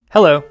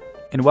Hello,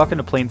 and welcome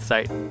to Plain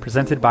Sight,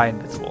 presented by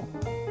Invisible.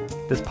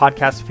 This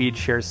podcast feed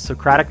shares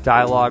Socratic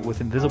dialogue with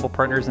invisible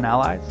partners and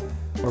allies,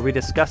 where we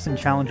discuss and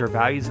challenge our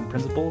values and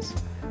principles,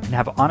 and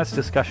have honest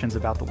discussions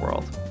about the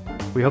world.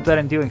 We hope that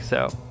in doing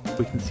so,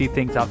 we can see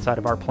things outside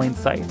of our plain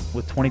sight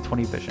with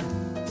 2020 vision.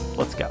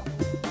 Let's go.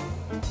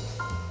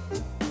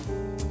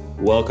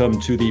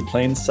 Welcome to the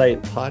Plain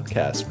Sight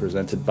podcast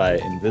presented by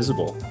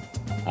Invisible.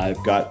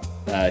 I've got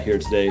here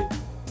today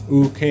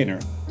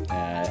Ugur,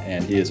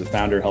 and he is a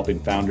founder helping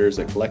founders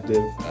at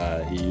Collective.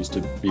 He used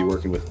to be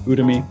working with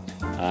Udemy,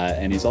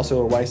 and he's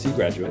also a YC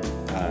graduate.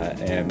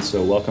 And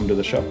so welcome to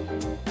the show.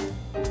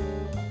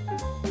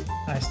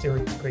 Hi,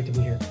 Stuart. Great to be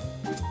here.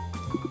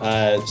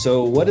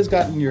 So what has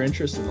gotten your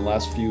interest in the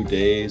last few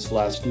days,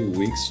 last few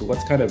weeks?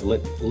 What's kind of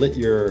lit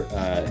your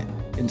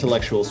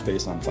intellectual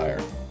space on fire?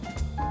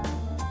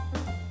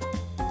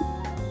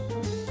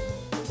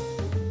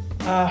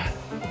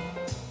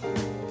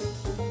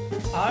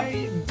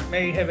 I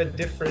may have a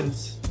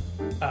different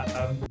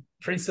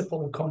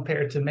principle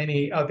compared to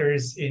many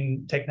others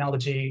in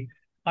technology.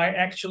 I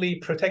actually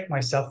protect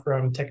myself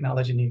from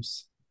technology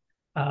news.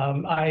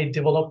 I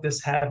developed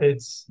this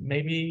habit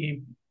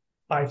maybe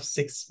 5,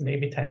 6,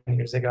 maybe 10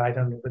 years ago. I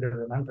don't really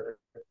remember.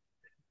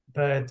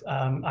 But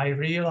I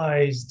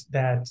realized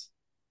that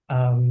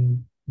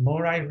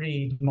more I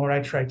read, more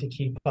I try to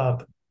keep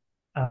up.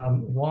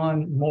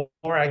 More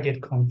I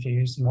get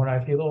confused, more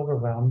I feel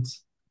overwhelmed.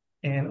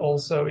 And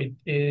also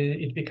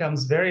it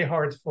becomes very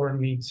hard for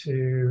me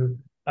to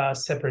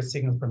separate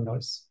signal from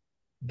noise.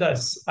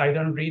 Thus, I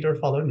don't read or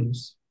follow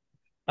news.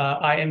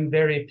 I am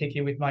very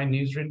picky with my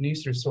news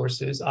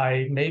resources.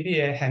 I maybe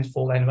a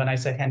handful, and when I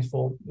say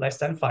handful, less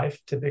than 5,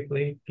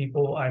 typically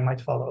people I might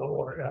follow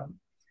or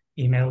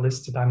email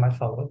lists that I might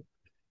follow.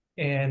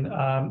 And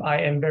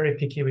I am very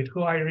picky with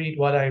who I read,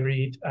 what I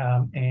read,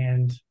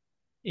 and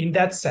in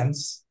that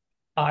sense,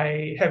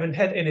 I haven't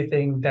had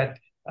anything that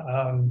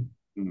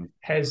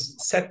has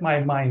set my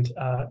mind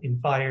in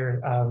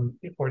fire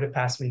for the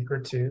past week or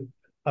two.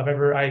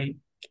 However, I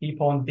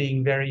keep on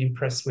being very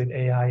impressed with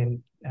AI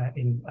and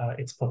in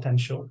its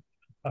potential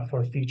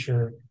for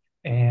future.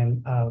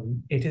 And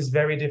it is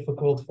very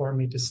difficult for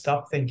me to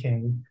stop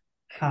thinking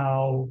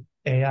how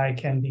AI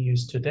can be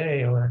used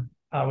today or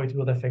how it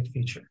will affect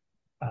future,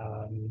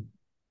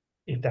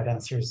 if that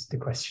answers the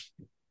question.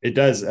 It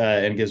does,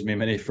 and gives me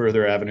many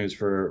further avenues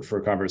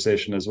for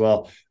conversation as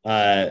well.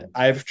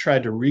 I've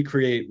tried to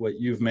recreate what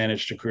you've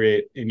managed to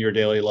create in your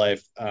daily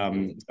life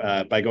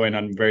by going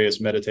on various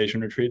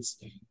meditation retreats.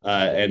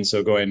 And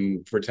so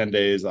going for 10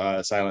 days,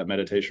 silent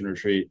meditation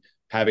retreat,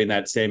 having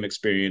that same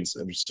experience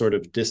of sort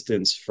of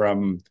distance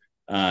from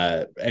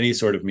any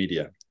sort of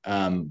media.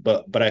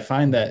 But I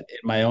find that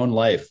in my own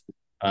life,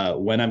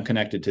 when I'm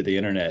connected to the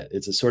internet,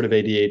 it's a sort of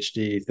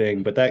ADHD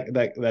thing, but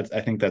that's I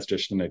think that's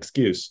just an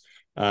excuse.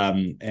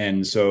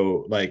 And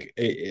so like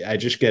I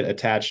just get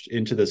attached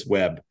into this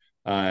web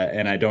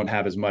and I don't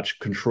have as much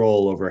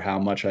control over how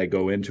much I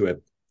go into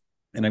it,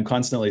 and I'm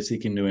constantly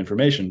seeking new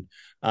information.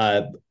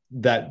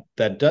 That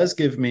does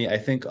give me, I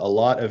think, a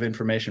lot of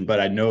information, but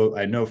I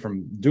know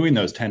from doing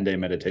those 10-day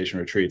meditation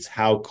retreats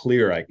how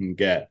clear I can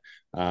get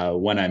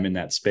when I'm in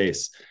that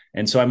space.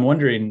 And so I'm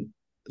wondering,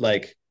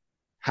 like,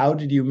 how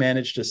did you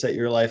manage to set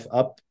your life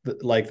up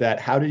like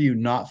that? How did you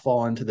not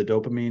fall into the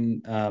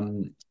dopamine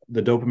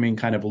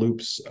kind of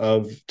loops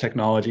of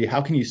technology?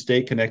 How can you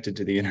stay connected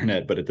to the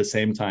internet, but at the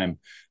same time,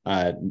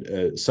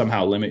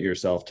 somehow limit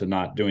yourself to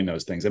not doing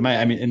those things?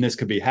 And this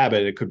could be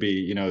habit. It could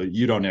be,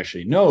 you don't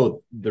actually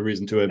know the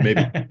reason to it.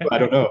 Maybe, I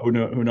don't know,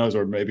 who knows,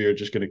 or maybe you're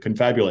just going to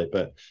confabulate,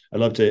 but I'd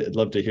love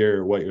to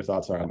hear what your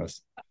thoughts are on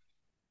this.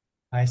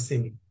 I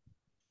see.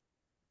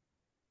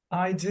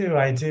 I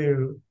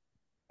do.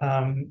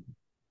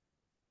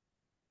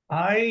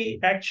 I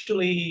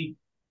actually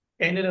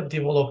ended up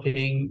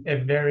developing a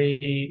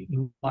very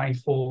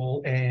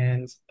mindful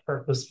and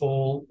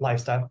purposeful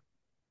lifestyle.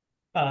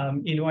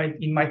 In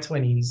my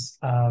 20s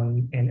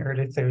and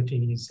early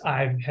 30s,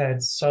 I've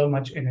had so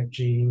much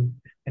energy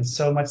and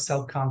so much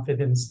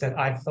self-confidence that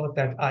I thought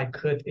that I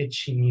could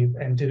achieve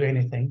and do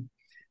anything.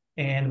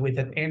 And with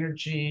that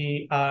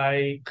energy,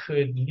 I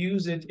could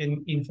use it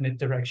in infinite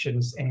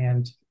directions.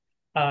 And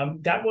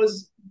that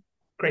was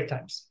great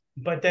times.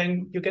 But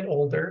then you get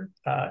older,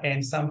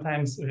 and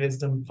sometimes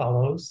wisdom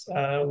follows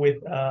with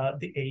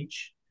the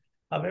age.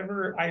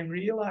 However, I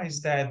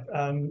realized that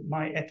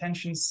my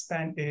attention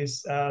span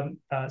is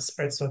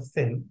spread so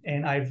thin,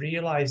 and I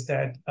realized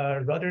that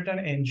rather than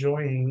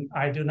enjoying,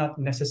 I do not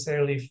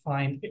necessarily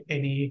find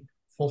any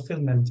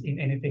fulfillment in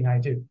anything I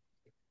do.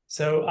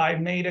 So I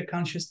made a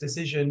conscious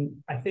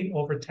decision, I think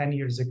over 10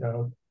 years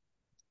ago,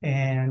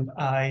 and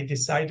I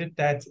decided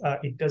that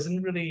it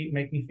doesn't really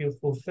make me feel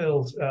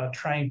fulfilled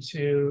trying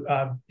to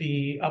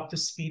be up to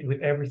speed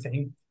with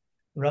everything.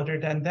 Rather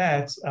than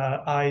that,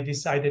 I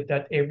decided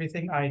that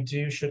everything I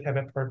do should have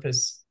a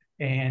purpose.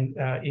 And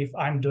if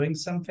I'm doing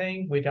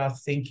something without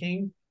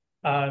thinking,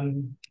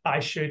 I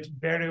should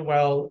very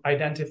well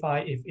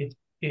identify if it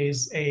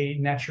is a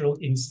natural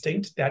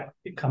instinct that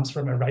it comes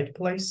from a right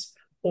place,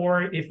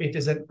 or if it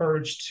is an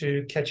urge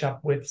to catch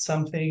up with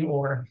something,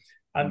 or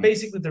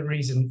basically the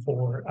reason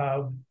for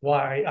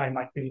why I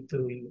might be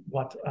doing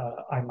what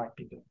I might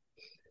be doing.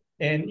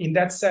 And in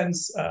that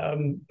sense,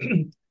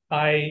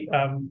 I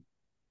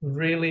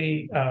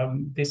really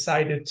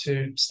decided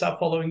to stop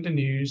following the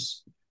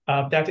news.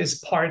 That is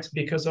part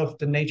because of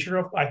the nature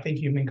of, I think,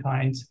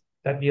 humankind,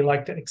 that we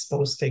like to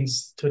expose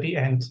things to the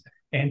end,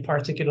 and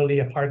particularly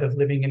a part of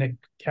living in a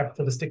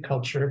capitalistic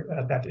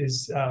culture that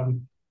is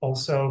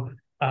also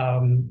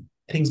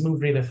things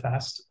move really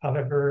fast.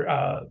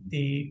 However,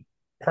 the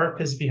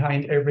purpose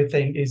behind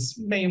everything is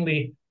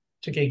mainly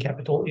to gain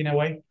capital in a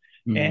way.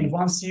 And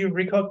once you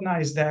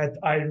recognize that,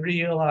 I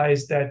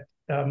realized that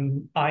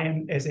I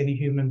am, as any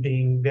human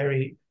being,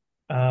 very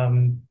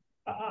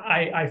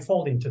I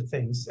fall into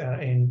things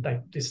and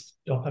like this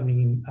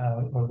dopamine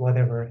or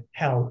whatever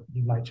hell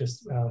you might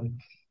just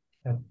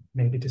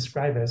maybe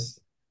describe as.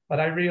 But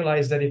I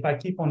realized that if I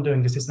keep on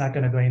doing this, it's not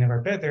going to go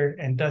anywhere better.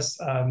 And thus,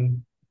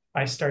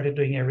 I started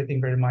doing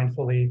everything very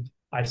mindfully.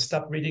 I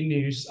stopped reading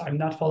news. I'm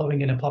not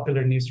following any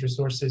popular news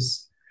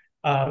resources.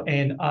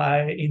 And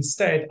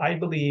instead, I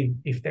believe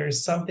if there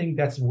is something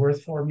that's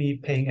worth for me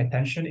paying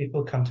attention, it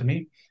will come to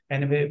me.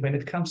 And when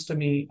it comes to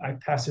me, I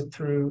pass it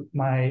through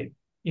my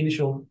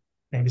initial,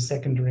 maybe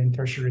secondary and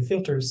tertiary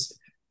filters.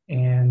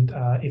 And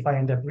if I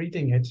end up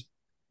reading it,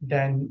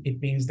 then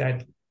it means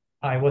that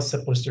I was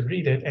supposed to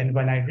read it. And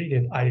when I read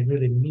it, I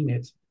really mean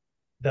it.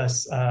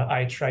 Thus,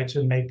 I try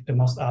to make the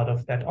most out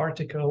of that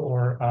article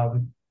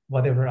or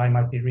whatever I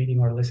might be reading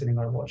or listening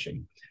or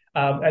watching.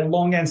 A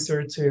long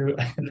answer to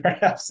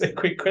perhaps a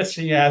quick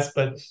question you asked,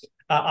 but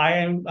I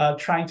am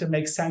trying to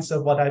make sense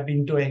of what I've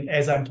been doing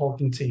as I'm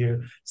talking to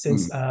you,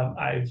 since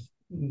I've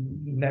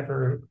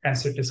never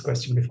answered this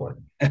question before.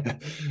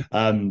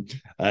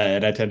 And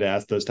I tend to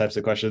ask those types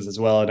of questions as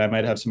well, and I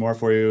might have some more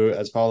for you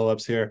as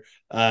follow-ups here.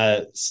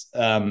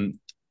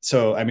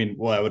 So, I mean,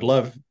 well, I would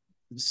love,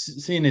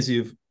 seeing as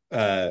you've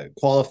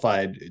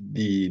qualified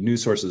the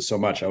news sources so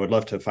much, I would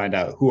love to find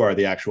out who are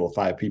the actual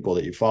 5 people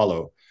that you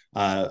follow.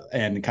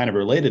 And kind of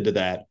related to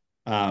that,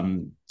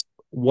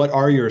 what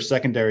are your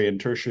secondary and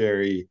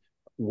tertiary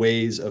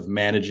ways of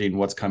managing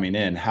what's coming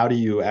in? How do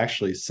you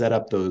actually set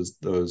up those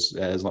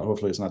as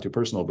hopefully it's not too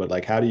personal, but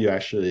like, how do you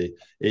actually,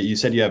 you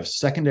said you have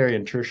secondary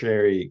and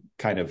tertiary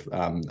kind of,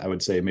 I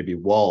would say maybe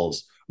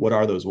walls. What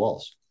are those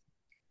walls?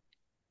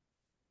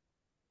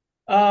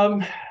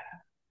 I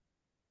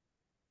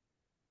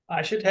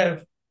should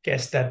have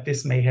guessed that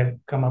this may have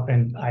come up,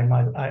 and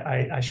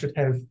I should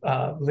have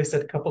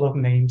listed a couple of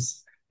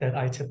names that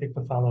I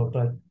typically follow,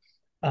 but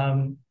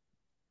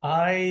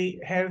I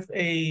have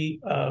a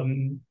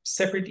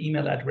separate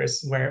email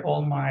address where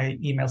all my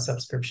email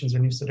subscriptions or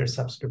newsletter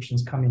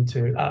subscriptions come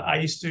into. I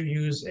used to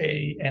use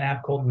an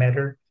app called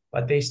Matter,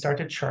 but they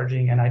started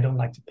charging, and I don't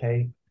like to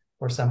pay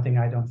for something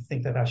I don't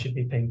think that I should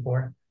be paying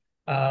for,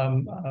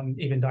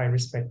 even though I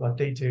respect what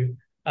they do.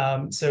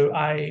 So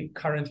I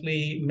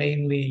currently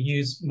mainly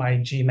use my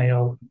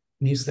Gmail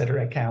newsletter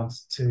account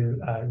to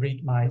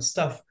read my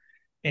stuff.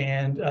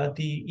 And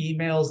the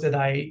emails that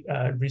I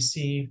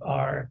receive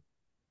are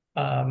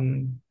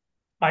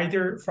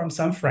either from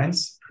some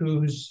friends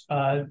whose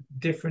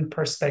different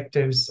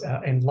perspectives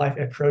and life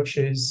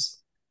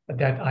approaches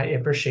that I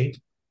appreciate.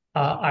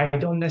 I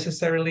don't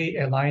necessarily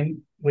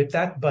align with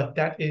that, but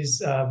that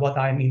is what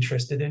I'm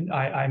interested in.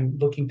 I'm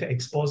looking to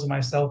expose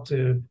myself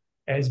to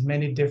as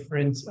many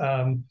different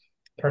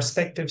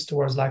perspectives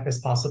towards life as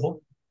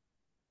possible.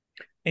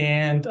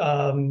 And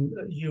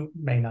you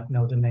may not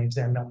know the names,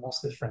 they're not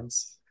mostly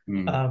friends.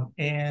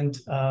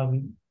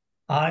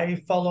 I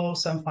follow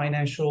some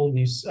financial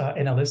news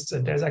analysts.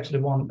 There's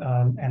actually one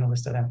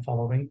analyst that I'm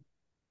following.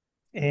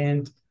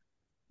 And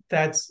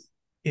that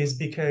is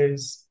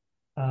because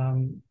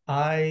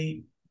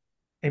I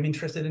am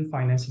interested in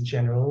finance in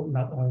general,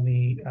 not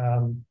only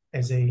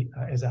as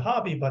a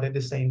hobby, but at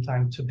the same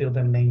time to build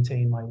and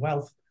maintain my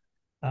wealth.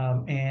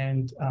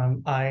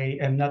 I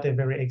am not a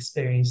very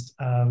experienced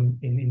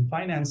in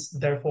finance.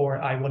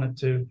 Therefore, I wanted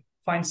to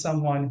find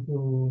someone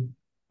who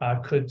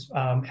could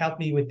help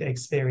me with the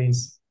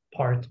experience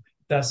part.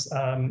 Thus,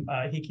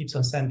 he keeps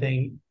on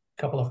sending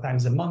a couple of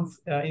times a month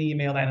an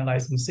email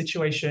analyzing the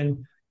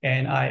situation,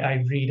 and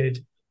I read it.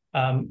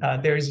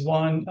 There is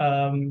one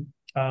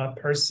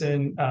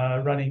person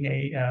running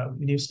a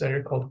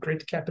newsletter called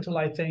Grit Capital,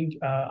 I think.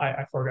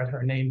 I forgot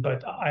her name,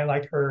 but I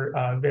like her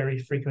very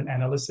frequent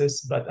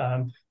analysis, but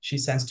she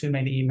sends too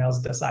many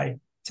emails, thus I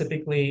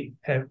typically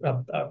have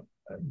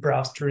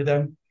browsed through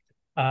them.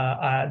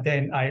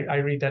 Then I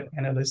read that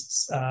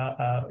analyst's,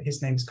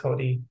 his name's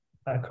Cody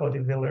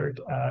Willard,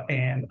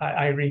 and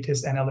I read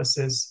his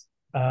analysis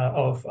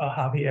of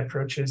how he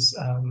approaches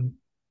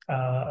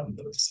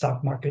the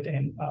stock market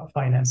and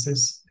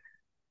finances.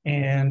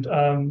 And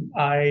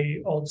I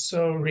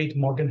also read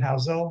Morgan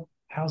Housel.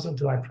 Housel,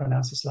 do I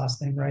pronounce his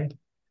last name right?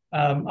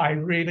 I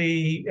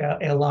really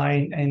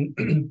align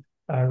and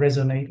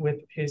resonate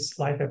with his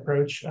life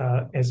approach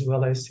as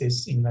well as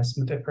his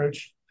investment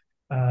approach.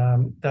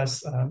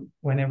 Thus,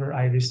 whenever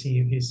I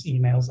receive his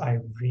emails, I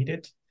read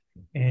it.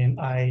 and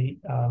I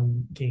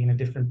gain a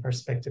different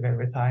perspective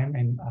every time,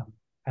 and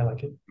I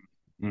like it.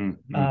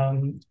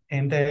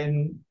 And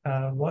then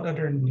what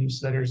other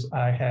newsletters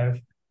I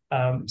have?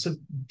 So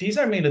these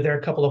are mainly, there are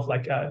a couple of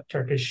like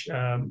Turkish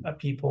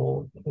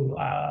people who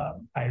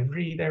I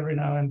read every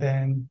now and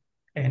then,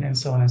 and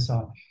so on and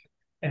so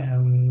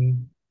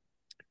on.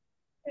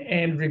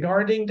 And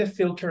regarding the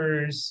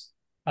filters,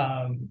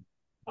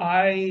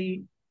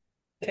 I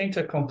came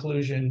to a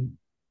conclusion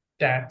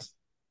that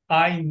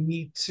I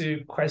need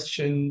to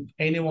question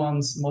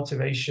anyone's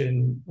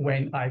motivation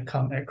when I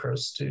come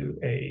across to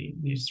a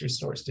news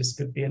resource. This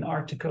could be an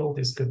article,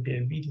 this could be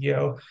a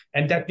video,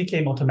 and that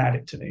became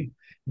automatic to me.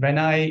 When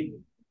I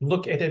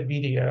look at a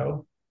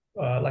video,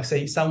 like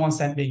say someone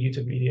sent me a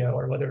YouTube video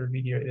or whatever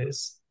video it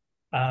is,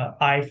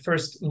 I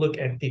first look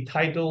at the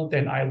title,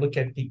 then I look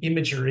at the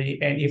imagery,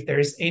 and if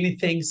there's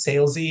anything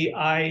salesy,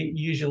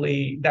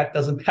 that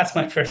doesn't pass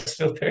my first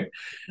filter.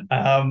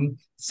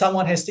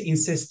 Someone has to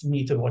insist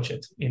me to watch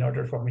it in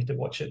order for me to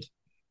watch it.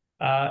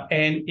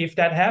 And if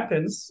that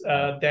happens,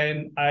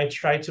 then I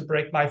try to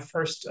break my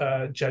first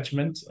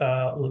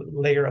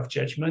layer of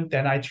judgment.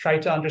 Then I try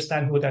to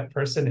understand who that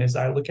person is.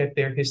 I look at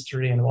their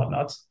history and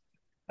whatnot.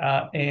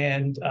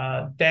 And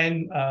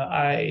then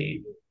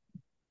I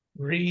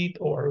read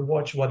or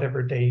watch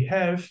whatever they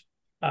have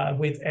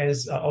with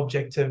as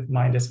objective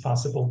mind as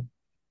possible.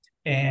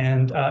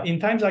 And in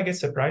times I get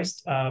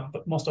surprised,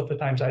 but most of the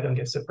times I don't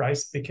get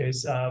surprised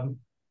because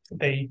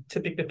they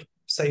typically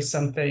say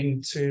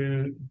something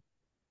to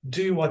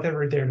do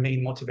whatever their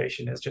main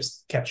motivation is,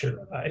 just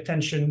capture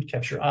attention,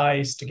 capture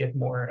eyes to get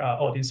more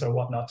audience or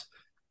whatnot.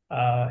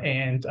 But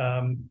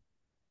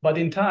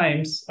in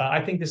times,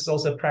 I think this is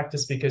also a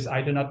practice because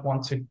I do not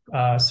want to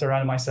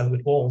surround myself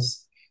with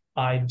walls.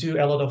 I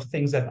do a lot of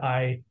things that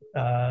I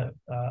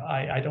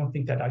don't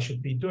think that I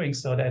should be doing,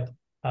 so that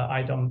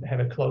I don't have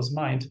a closed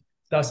mind.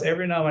 Thus,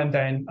 every now and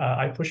then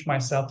I push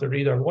myself to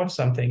read or watch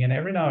something, and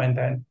every now and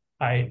then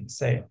I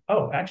say,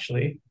 "Oh,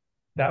 actually,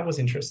 that was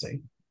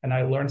interesting," and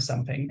I learned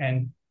something.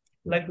 And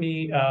let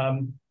me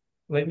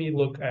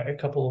look at a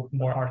couple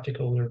more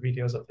articles or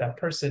videos of that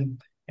person,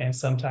 and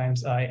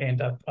sometimes I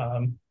end up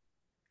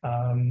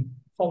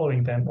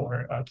following them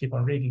or keep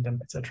on reading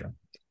them, etc.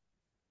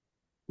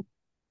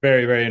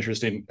 Very, very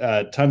interesting.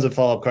 Tons of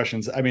follow-up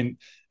questions. I mean,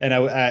 and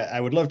I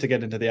would love to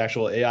get into the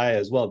actual AI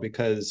as well,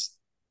 because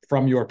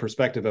from your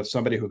perspective of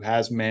somebody who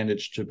has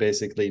managed to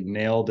basically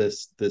nail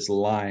this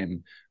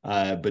line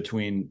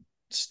between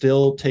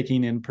still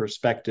taking in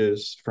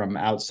perspectives from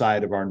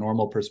outside of our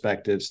normal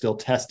perspective, still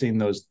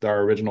testing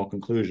our original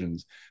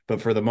conclusions,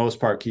 but for the most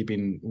part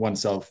keeping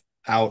oneself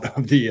out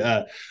of the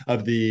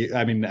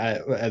I mean,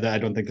 I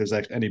don't think there's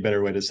any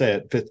better way to say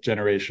it, fifth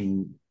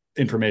generation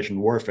information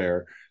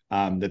warfare.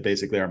 That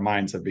basically our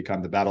minds have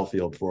become the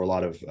battlefield for a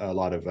lot of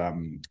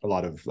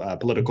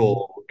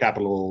political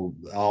capital,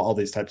 all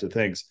these types of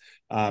things.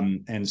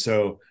 And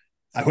so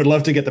I would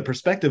love to get the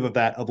perspective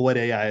of what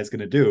AI is going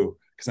to do,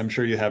 because I'm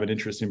sure you have an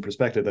interesting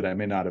perspective that I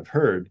may not have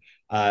heard.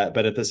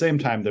 But at the same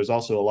time, there's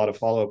also a lot of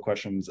follow-up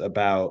questions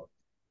about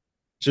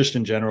just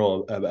in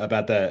general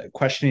about the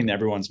questioning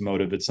everyone's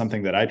motive. It's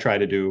something that I try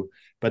to do,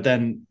 but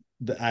then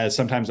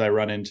sometimes I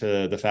run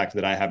into the fact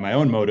that I have my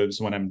own motives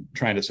when I'm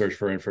trying to search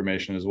for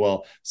information as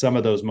well. Some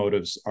of those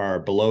motives are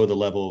below the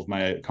level of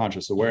my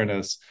conscious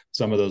awareness.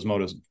 Some of those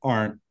motives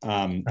aren't.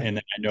 And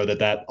I know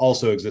that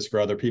also exists for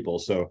other people.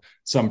 So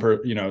some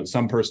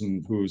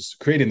person who's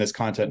creating this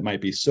content might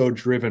be so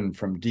driven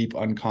from deep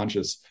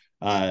unconscious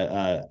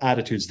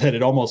attitudes that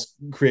it almost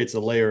creates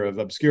a layer of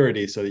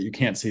obscurity so that you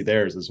can't see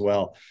theirs as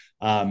well.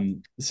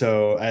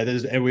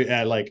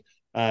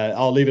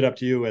 I'll leave it up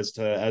to you as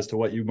to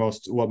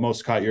what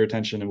most caught your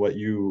attention and what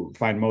you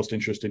find most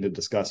interesting to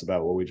discuss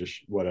about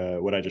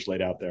what I just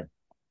laid out there.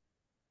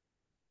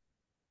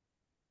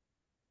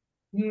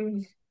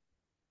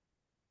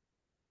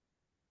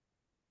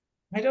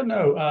 I don't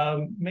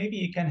know. Maybe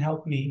you can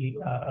help me,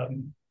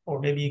 or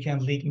maybe you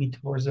can lead me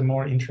towards a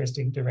more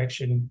interesting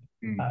direction,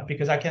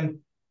 because I can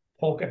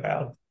talk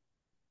about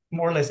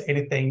more or less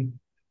anything,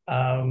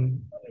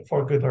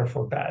 for good or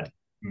for bad.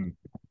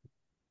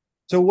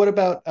 So what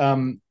about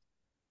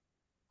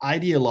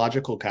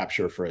ideological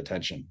capture for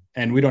attention?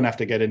 And we don't have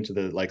to get into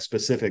the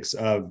specifics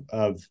of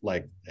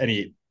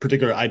any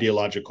particular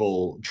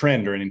ideological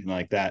trend or anything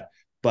like that.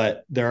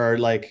 But there are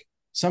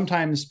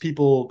sometimes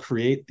people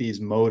create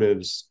these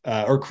motives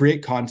or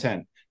create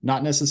content,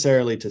 not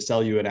necessarily to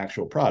sell you an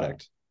actual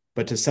product,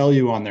 but to sell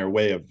you on their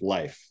way of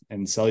life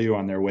and sell you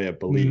on their way of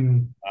belief,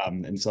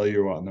 and sell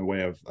you on their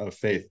way of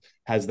faith.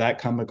 Has that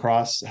come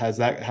across?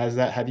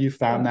 Have you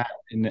found that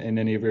in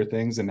any of your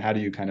things? And how do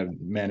you kind of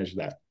manage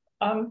that?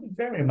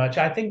 Very much.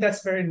 I think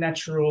that's very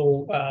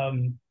natural.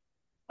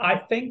 I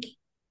think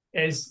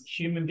as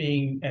human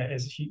being,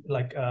 as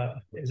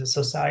a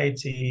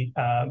society,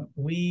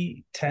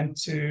 we tend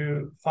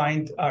to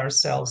find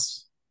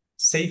ourselves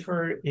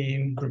safer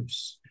in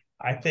groups.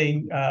 I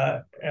think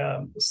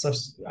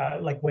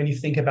when you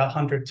think about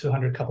 100,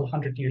 200, couple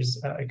hundred years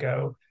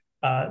ago,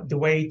 the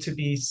way to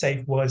be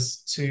safe was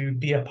to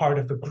be a part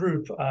of a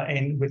group,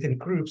 and within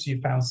groups,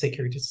 you found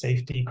security,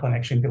 safety,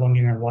 connection,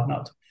 belonging, and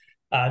whatnot.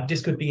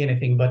 This could be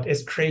anything, but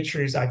as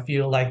creatures, I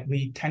feel like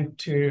we tend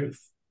to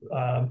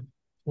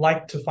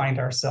like to find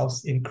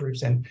ourselves in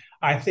groups. And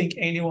I think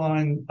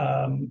anyone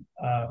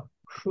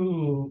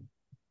who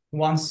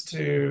wants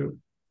to,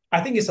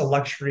 I think it's a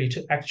luxury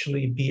to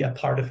actually be a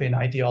part of an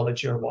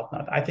ideology or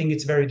whatnot. I think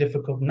it's very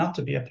difficult not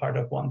to be a part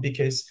of one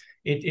because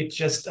it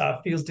just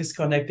feels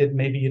disconnected.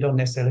 Maybe you don't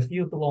necessarily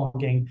feel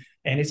belonging.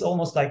 And it's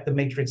almost like the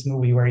Matrix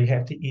movie where you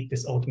have to eat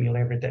this oatmeal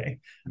every day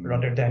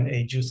rather than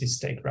a juicy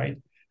steak, right?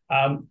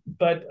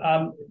 But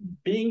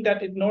being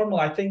that it's normal,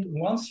 I think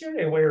once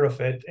you're aware of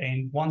it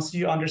and once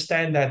you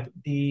understand that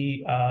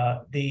the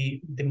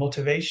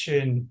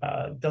motivation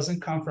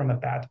doesn't come from a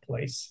bad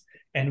place,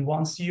 and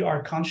once you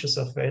are conscious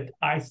of it,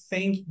 I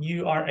think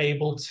you are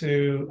able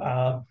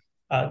to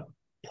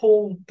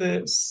pull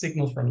the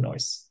signal from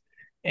noise.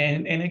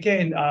 And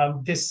again,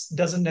 this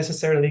doesn't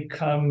necessarily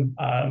come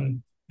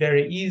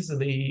very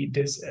easily.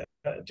 This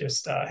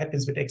just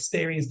happens with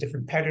experience,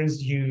 different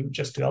patterns. You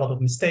just do a lot of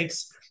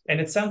mistakes. And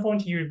at some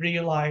point, you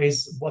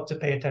realize what to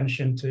pay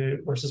attention to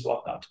versus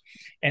what not.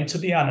 And to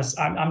be honest,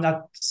 I'm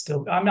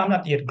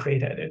not yet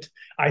great at it.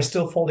 I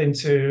still fall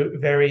into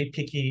very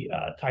picky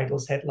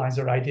titles, headlines,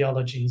 or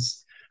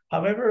ideologies.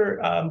 However,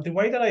 the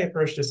way that I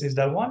approach this is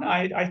that one,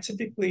 I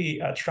typically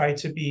try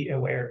to be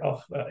aware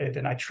of it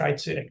and I try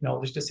to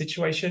acknowledge the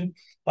situation.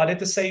 But at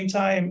the same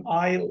time,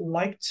 I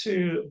like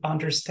to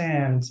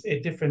understand a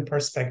different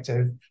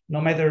perspective, no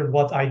matter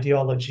what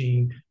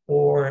ideology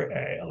or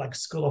like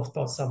school of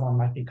thought someone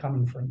might be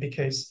coming from.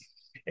 Because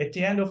at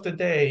the end of the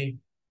day,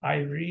 I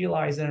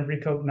realize and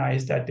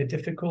recognize that the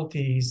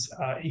difficulties,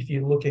 if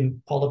you look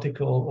in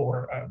political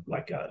or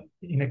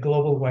in a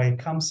global way,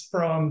 comes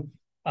from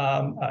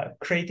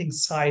creating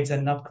sides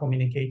and not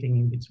communicating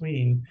in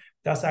between.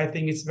 Thus, I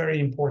think it's very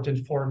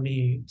important for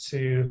me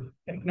to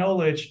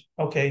acknowledge,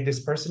 okay, this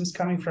person is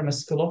coming from a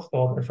school of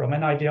thought or from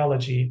an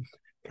ideology.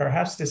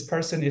 Perhaps this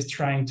person is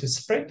trying to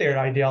spread their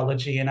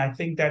ideology. And I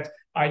think that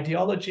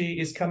ideology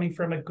is coming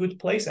from a good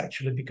place,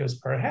 actually, because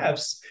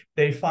perhaps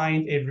they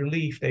find a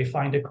relief, they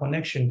find a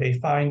connection, they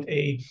find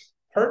a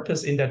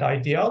purpose in that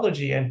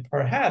ideology. And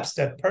perhaps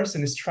that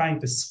person is trying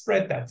to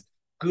spread that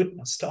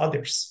goodness to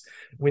others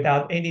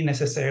without any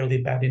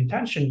necessarily bad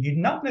intention. You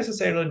not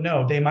necessarily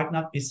know. They might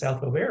not be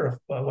self-aware of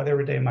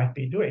whatever they might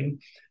be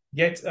doing.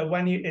 Yet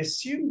when you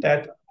assume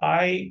that,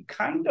 I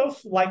kind of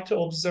like to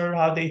observe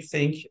how they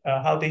think,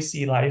 how they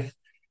see life.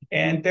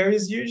 And there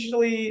is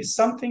usually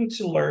something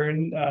to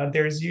learn.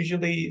 There's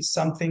usually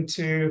something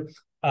to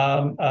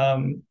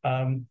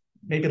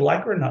maybe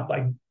like or not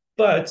like.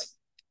 But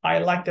I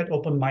like that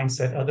open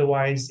mindset.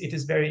 Otherwise, it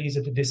is very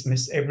easy to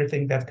dismiss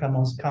everything that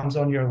comes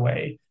on your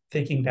way,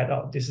 thinking that,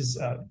 oh, this is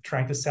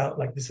trying to sell,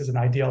 like this is an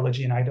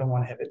ideology and I don't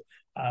want to have it.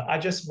 I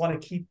just want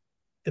to keep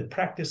the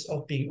practice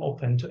of being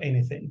open to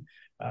anything.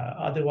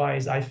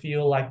 Otherwise, I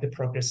feel like the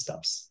progress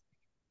stops.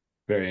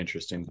 Very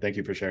interesting. Thank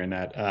you for sharing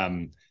that.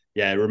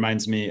 Yeah, it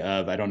reminds me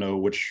of, I don't know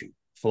which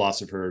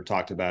philosopher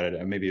talked about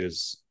it. Maybe it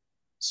was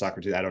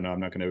Socrates. I don't know. I'm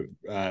not going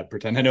to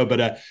pretend I know,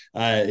 but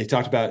he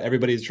talked about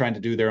everybody's trying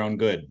to do their own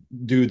good,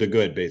 do the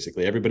good,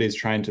 basically. Everybody's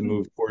trying to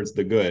move towards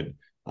the good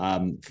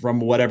from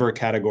whatever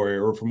category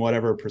or from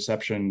whatever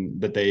perception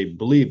that they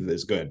believe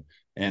is good.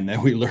 And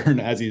then we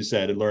learn, as you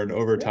said, and learn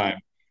over time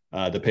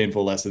the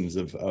painful lessons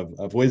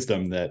of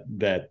wisdom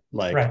that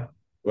like right.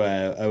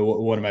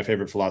 One of my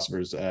favorite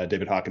philosophers,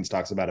 David Hawkins,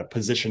 talks about a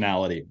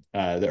positionality,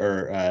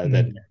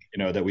 that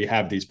that we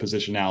have these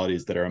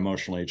positionalities that are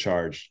emotionally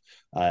charged,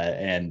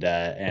 and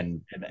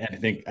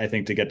I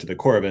think to get to the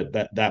core of it,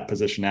 that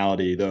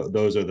positionality,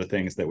 those are the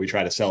things that we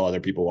try to sell other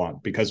people on,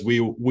 because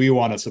we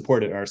want to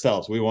support it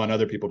ourselves. We want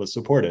other people to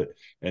support it,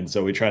 and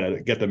so we try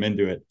to get them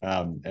into it.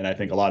 And I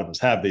think a lot of us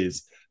have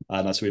these,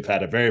 unless we've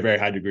had a very, very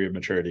high degree of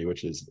maturity,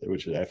 which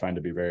I find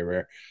to be very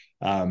rare.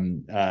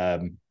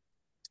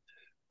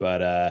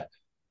 But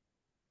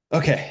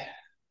okay,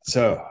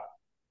 so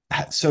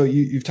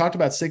you've talked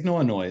about signal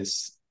and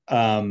noise,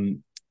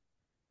 and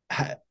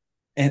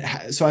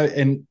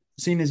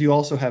seeing as you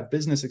also have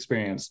business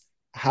experience,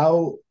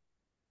 how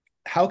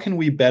can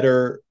we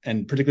better,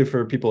 and particularly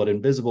for people at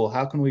Invisible,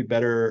 how can we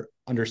better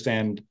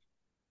understand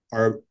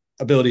our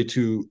ability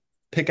to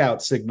pick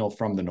out signal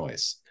from the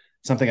noise?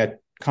 Something I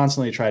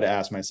constantly try to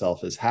ask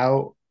myself is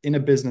how, in a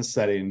business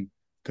setting,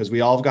 because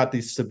we all have got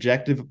these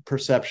subjective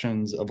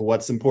perceptions of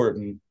what's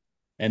important,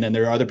 and then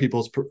there are other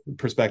people's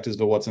perspectives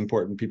of what's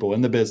important, people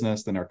in the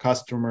business, then our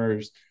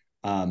customers.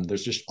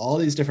 There's just all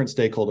these different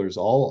stakeholders,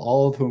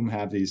 all of whom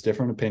have these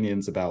different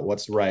opinions about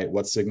what's right,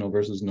 what's signal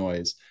versus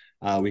noise.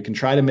 We can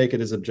try to make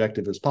it as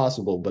objective as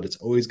possible, but it's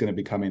always going to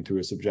be coming through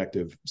a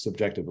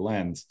subjective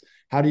lens.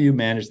 How do you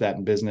manage that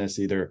in business,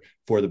 either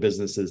for the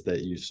businesses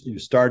that you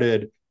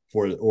started,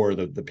 or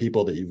the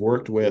people that you've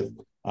worked with?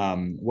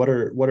 What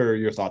are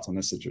your thoughts on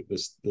this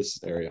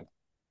area?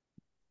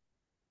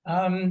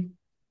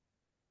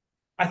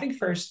 I think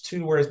first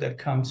two words that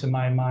come to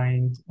my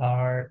mind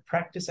are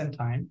practice and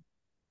time.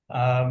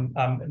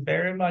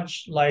 Very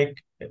much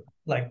like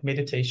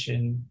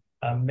meditation.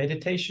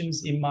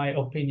 Meditations, in my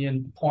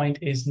opinion, point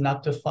is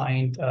not to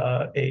find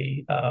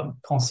a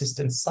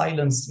consistent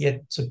silence,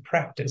 yet to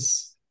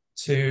practice,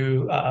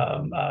 to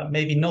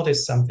maybe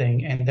notice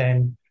something and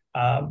then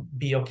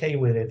be okay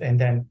with it. And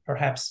then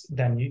perhaps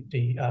then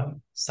the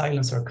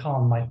silence or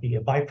calm might be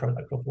a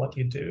byproduct of what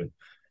you do.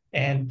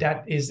 And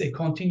that is a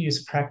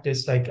continuous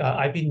practice. Like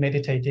I've been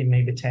meditating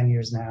maybe 10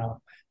 years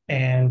now.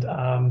 And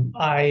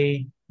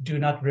I do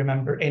not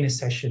remember any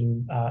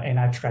session, and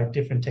I've tried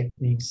different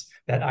techniques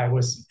that I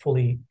was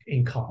fully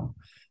in calm.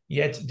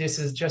 Yet this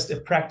is just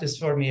a practice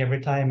for me every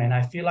time, and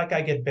I feel like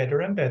I get better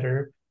and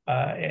better.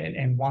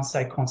 And once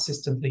I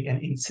consistently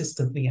and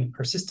insistently and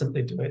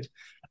persistently do it,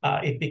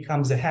 it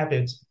becomes a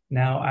habit.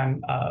 Now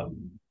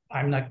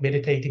I'm like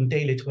meditating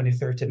daily 20,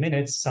 30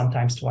 minutes,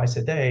 sometimes twice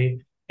a day,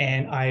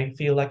 and I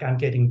feel like I'm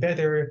getting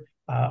better.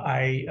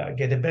 I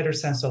get a better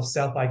sense of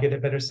self. I get a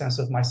better sense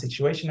of my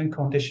situation and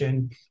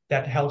condition.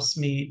 That helps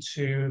me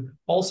to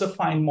also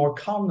find more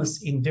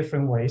calmness in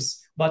different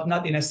ways, but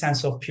not in a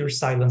sense of pure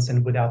silence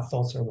and without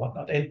thoughts or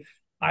whatnot. And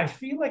I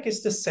feel like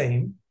it's the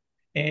same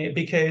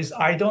because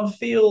I don't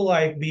feel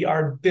like we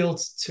are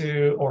built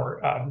to,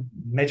 or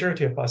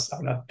majority of us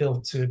are not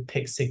built to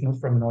take signal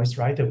from noise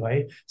right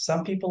away.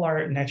 Some people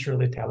are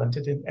naturally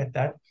talented at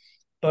that.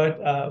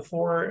 But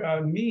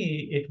for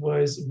me, it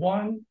was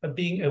one,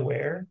 being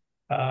aware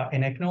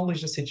and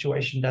acknowledge the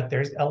situation that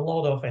there's a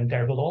lot of, and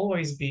there will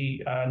always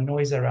be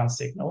noise around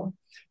signal.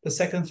 The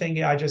second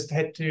thing, I just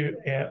had to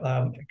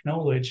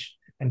acknowledge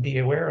and be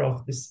aware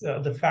of is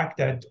the fact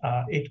that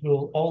it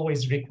will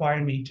always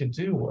require me to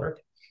do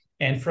work.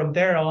 And from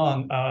there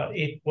on,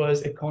 it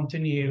was a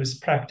continuous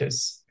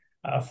practice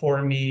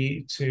for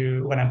me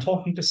to, when I'm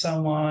talking to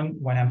someone,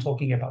 when I'm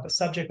talking about a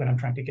subject, when I'm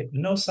trying to get to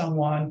know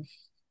someone,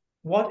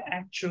 what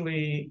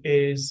actually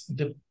is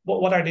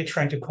what are they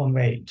trying to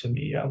convey to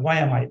me? Why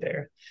am I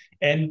there?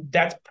 And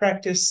that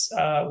practice,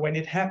 when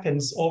it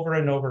happens over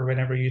and over,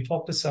 whenever you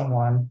talk to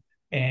someone,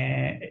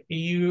 and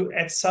you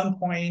at some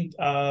point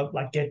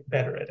like get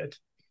better at it.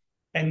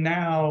 And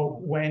now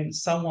when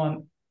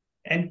someone,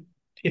 and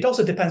it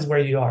also depends where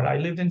you are. I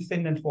lived in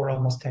Finland for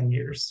almost 10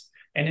 years.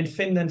 And in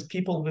Finland,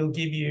 people will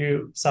give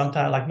you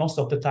sometimes, like most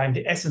of the time,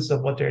 the essence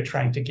of what they're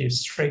trying to give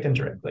straight and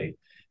directly.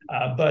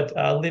 But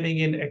living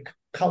in a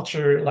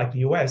culture like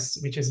US,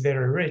 which is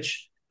very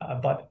rich,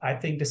 but I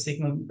think the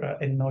signal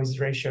and noise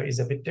ratio is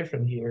a bit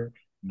different here.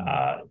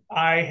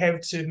 I have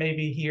to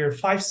maybe hear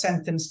 5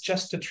 sentences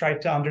just to try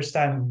to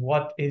understand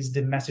what is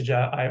the message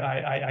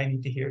I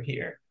need to hear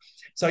here.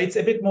 So it's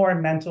a bit more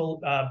mental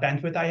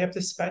bandwidth I have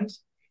to spend.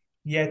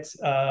 Yet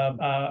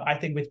I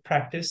think with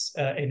practice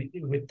and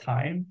with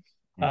time,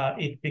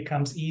 it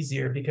becomes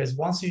easier because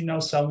once you know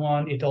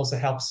someone, it also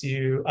helps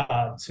you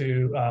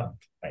to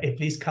at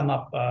least come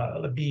up,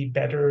 be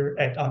better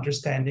at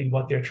understanding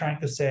what they're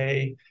trying to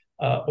say.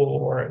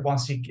 Or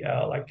once you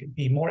like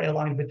be more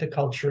aligned with the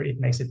culture, it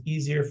makes it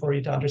easier for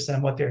you to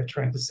understand what they're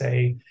trying to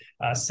say.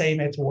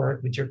 Same at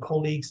work with your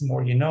colleagues,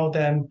 more you know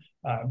them,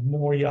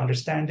 more you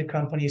understand the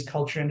company's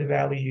culture and the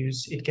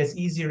values, it gets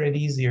easier and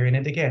easier. And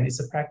again, it's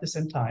a practice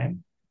and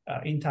time.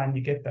 In time,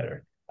 you get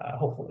better,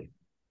 hopefully.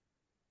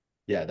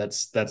 Yeah,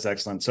 that's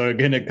excellent. So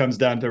again, it comes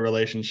down to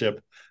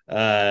relationship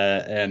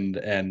and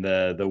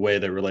the way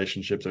that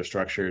relationships are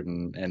structured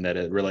and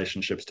that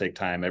relationships take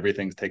time.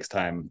 Everything takes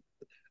time,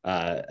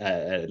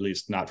 at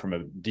least not from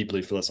a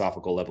deeply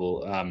philosophical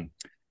level.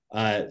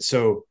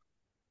 So,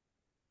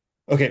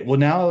 okay, well,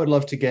 now I would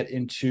love to get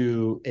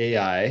into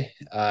AI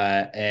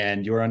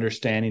and your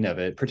understanding of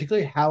it.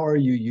 Particularly, how are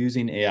you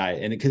using AI?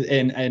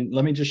 And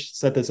let me just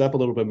set this up a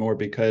little bit more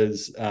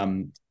because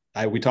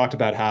we talked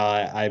about how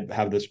I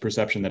have this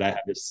perception that I have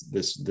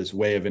this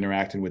way of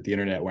interacting with the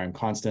internet where I'm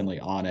constantly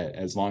on it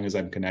as long as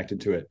I'm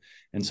connected to it.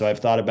 And so I've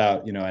thought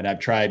about, and I've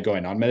tried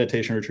going on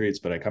meditation retreats,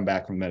 but I come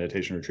back from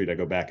meditation retreat, I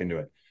go back into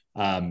it.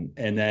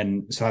 And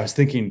then, so I was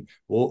thinking,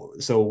 well,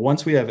 so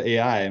once we have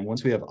AI and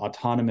once we have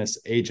autonomous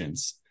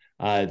agents,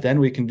 then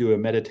we can do a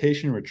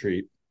meditation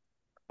retreat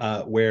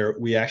where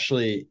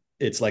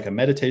it's like a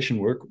meditation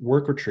work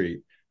retreat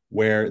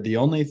where the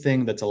only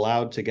thing that's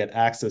allowed to get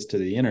access to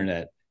the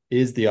internet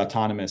is the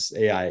autonomous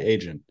AI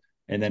agent.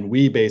 And then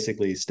we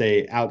basically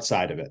stay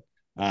outside of it.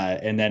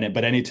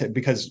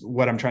 Because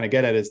what I'm trying to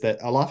get at is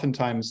that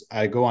oftentimes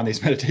I go on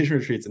these meditation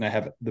retreats and I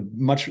have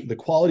the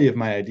quality of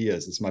my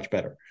ideas is much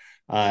better.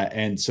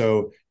 And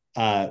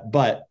I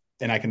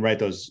can write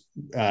those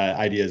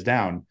ideas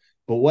down.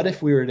 But what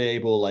if we were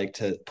able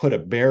to put a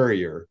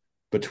barrier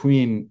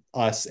between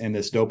us and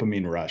this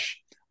dopamine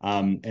rush,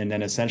 and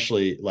then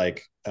essentially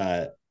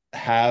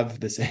have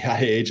this AI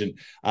agent?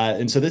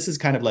 And so this is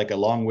kind of like a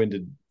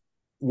long-winded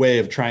way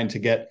of trying to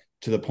get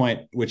to the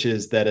point, which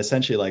is that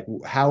essentially,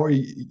 how are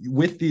you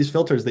with these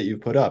filters that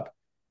you've put up?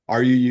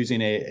 Are you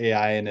using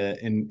AI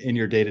in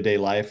your day-to-day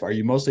life? Are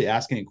you mostly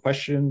asking it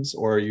questions,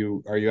 or are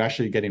you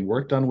actually getting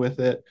work done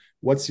with it?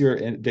 What's your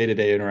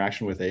day-to-day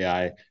interaction with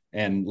AI?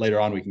 And later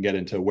on, we can get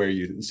into where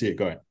you see it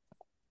going.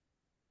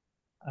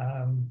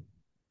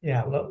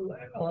 Yeah,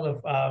 a lot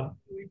of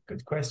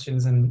good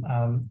questions and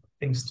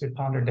things to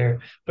ponder there.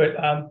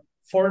 But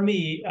for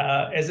me,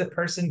 as a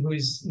person who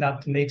is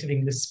not native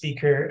English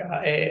speaker,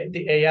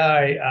 the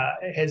AI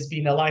has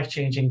been a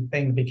life-changing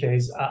thing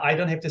because I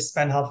don't have to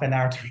spend half an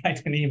hour to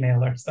write an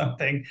email or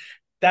something.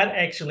 That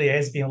actually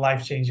has been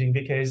life-changing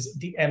because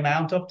the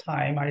amount of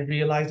time I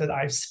realized that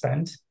I've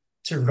spent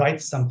to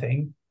write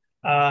something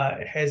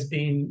has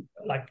been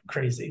like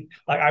crazy.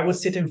 Like I would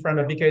sit in front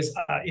of, because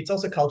it's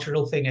also a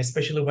cultural thing,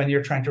 especially when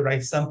you're trying to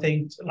write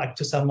something like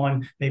to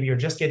someone, maybe you're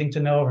just getting to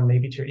know, or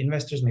maybe to your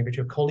investors, maybe to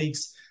your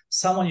colleagues,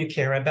 someone you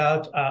care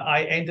about.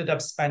 I ended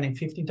up spending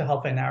 15 to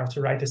half an hour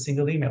to write a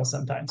single email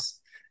sometimes.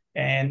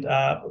 And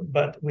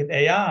but with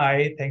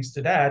AI, thanks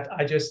to that,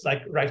 I just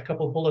like write a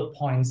couple bullet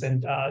points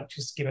and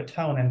just give a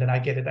tone, and then I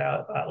get it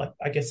out. Like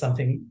I get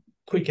something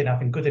quick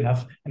enough and good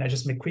enough, and I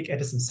just make quick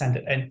edits and send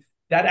it. And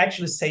that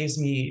actually saves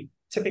me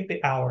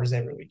typically hours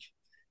every week.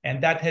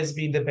 And that has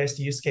been the best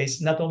use case,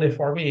 not only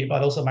for me,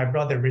 but also my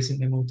brother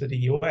recently moved to the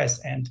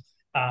US. And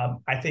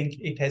I think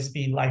it has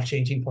been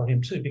life-changing for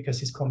him too, because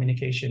his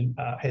communication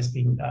has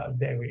been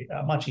very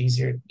much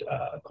easier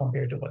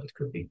compared to what it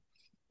could be.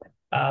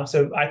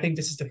 So I think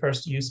this is the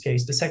first use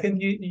case. The second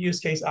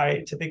use case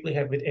I typically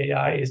have with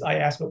AI is I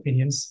ask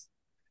opinions.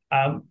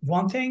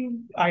 One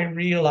thing I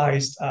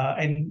realized,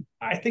 and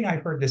I think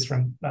I've heard this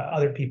from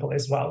other people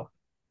as well,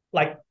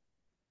 like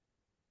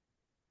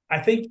I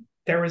think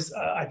there was,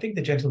 I think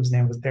the gentleman's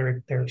name was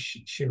Derek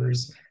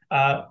Shivers.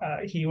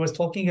 He was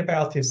talking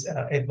about his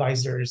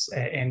advisors,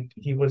 and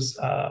he was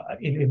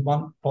in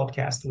one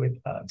podcast with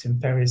Tim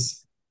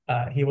Ferriss.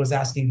 He was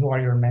asking, who are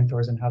your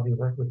mentors and how do you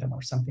work with them,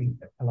 or something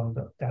along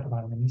that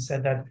line. And he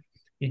said that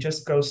he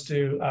just goes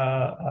to,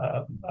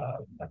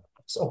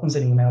 just opens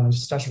an email and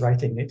just starts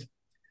writing it.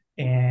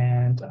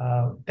 And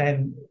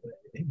then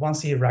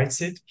once he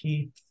writes it,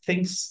 he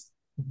thinks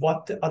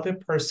what the other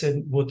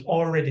person would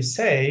already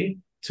say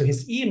to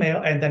his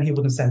email, and then he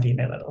wouldn't send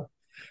email at all.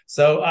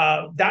 So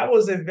that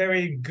was a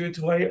very good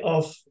way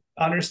of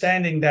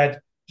understanding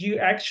that you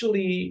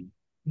actually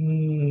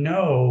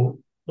know,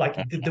 like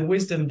the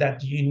wisdom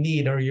that you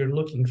need or you're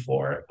looking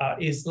for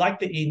is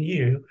likely in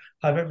you.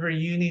 However,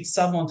 you need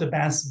someone to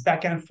bounce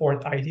back and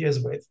forth ideas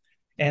with.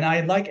 And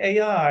I like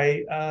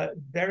AI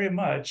very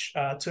much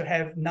to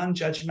have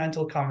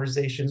non-judgmental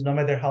conversations, no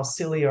matter how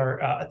silly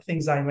or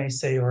things I may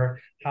say,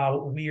 or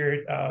how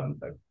weird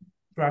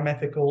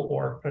grammatical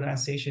or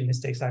pronunciation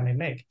mistakes I may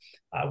make.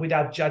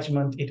 Without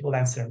judgment, it will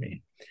answer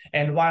me.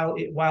 And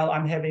while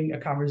I'm having a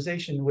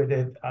conversation with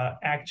it,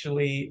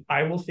 actually,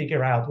 I will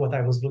figure out what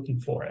I was looking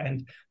for.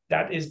 And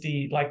that is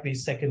the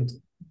second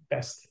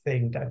best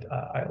thing that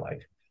I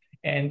like.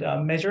 And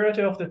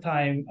majority of the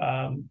time,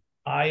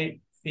 I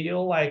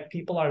feel like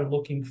people are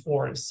looking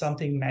for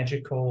something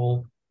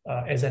magical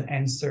as an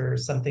answer,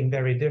 something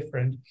very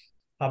different.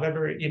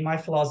 However, in my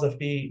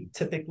philosophy,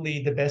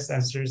 typically the best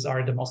answers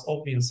are the most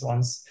obvious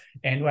ones.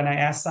 And when I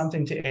ask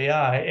something to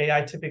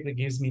AI typically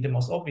gives me the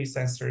most obvious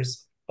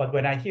answers. But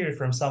when I hear it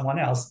from someone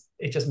else,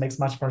 it just makes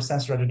much more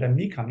sense rather than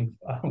me coming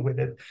with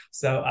it.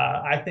 So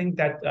I think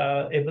that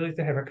ability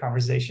to have a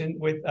conversation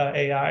with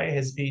AI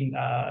has been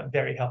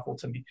very helpful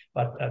to me.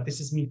 But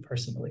this is me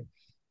personally.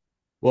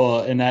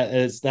 Well, and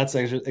that's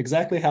actually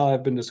exactly how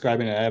I've been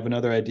describing it. I have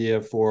another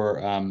idea for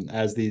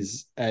as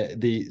these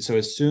so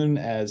as soon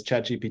as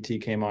ChatGPT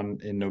came on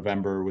in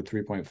November with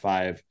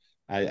 3.5,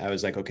 I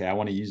was like, okay, I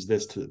want to use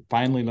this to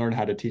finally learn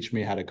how to teach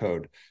me how to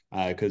code,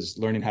 because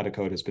learning how to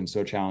code has been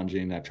so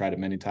challenging. I've tried it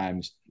many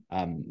times,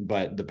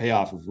 but the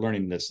payoff of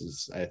learning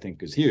this I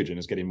think is huge and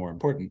is getting more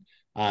important.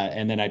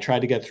 And then I tried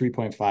to get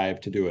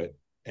 3.5 to do it,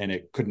 and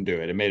it couldn't do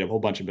it. It made a whole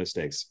bunch of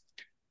mistakes.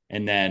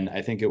 And then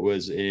I think it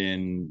was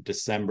in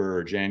December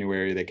or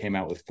January, they came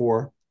out with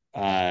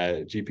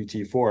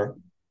GPT-4.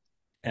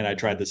 And I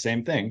tried the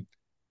same thing,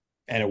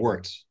 and it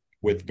worked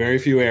with very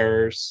few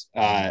errors.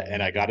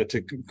 And I got it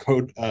to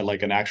code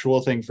like an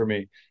actual thing for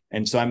me.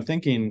 And so I'm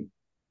thinking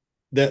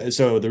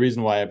so the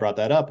reason why I brought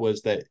that up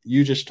was that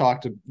you just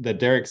talked to that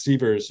Derek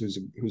Sievers, who's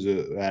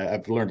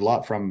I've learned a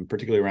lot from,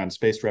 particularly around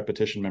spaced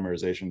repetition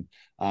memorization.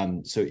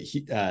 So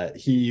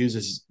he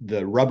uses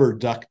the rubber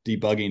duck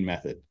debugging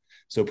method.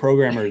 So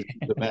programmers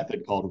use a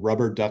method called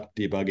rubber duck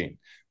debugging,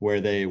 where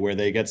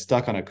they get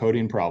stuck on a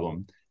coding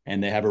problem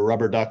and they have a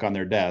rubber duck on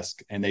their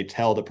desk and they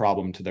tell the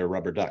problem to their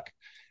rubber duck,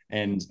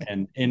 and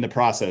in the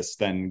process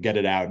then get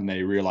it out and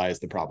they realize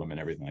the problem and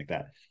everything like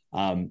that.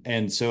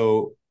 And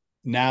so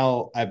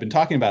now I've been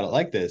talking about it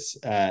like this,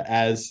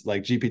 as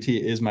like GPT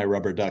is my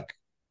rubber duck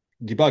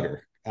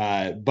debugger,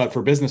 but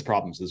for business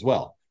problems as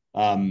well.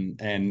 And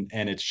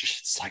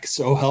it's like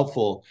so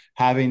helpful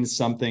having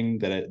something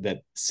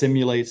that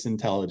simulates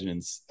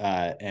intelligence,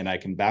 and I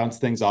can bounce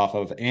things off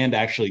of, and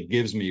actually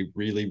gives me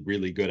really,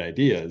 really good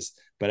ideas.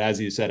 But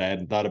as you said, I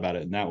hadn't thought about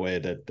it in that way,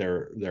 that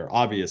they're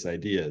obvious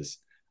ideas.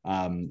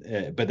 And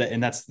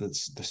that's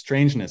the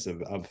strangeness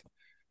of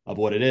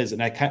what it is.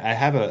 And I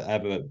have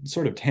a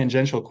sort of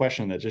tangential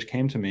question that just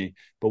came to me,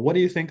 but what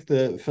do you think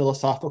the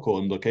philosophical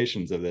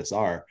implications of this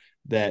are,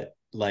 that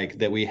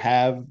we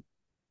have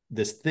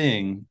this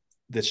thing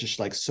that's just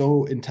like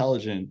so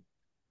intelligent.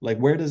 Like,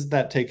 where does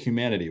that take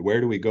humanity? Where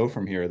do we go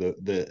from here?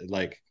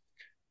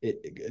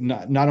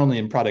 Not only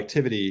in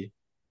productivity,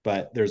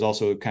 but there's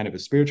also kind of a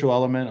spiritual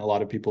element. A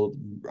lot of people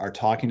are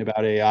talking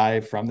about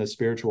AI from the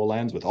spiritual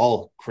lens with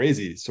all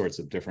crazy sorts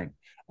of different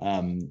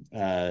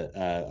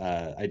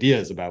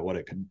ideas about what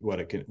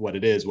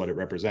it is, what it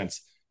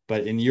represents.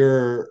 But in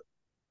your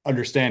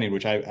understanding,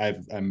 which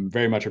I'm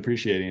very much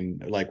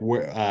appreciating, like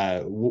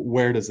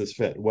where does this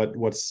fit?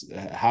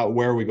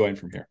 Where are we going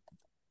from here?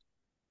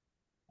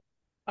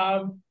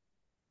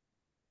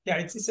 Yeah,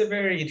 it's a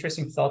very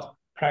interesting thought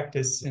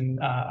practice, and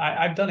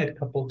I've done it a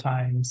couple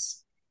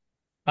times.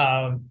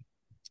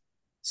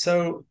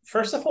 So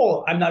first of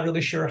all, I'm not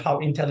really sure how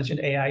intelligent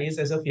AI is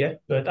as of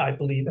yet, but I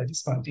believe that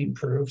it's going to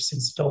improve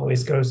since it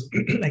always goes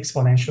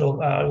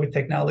exponential with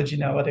technology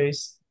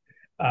nowadays.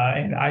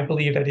 And I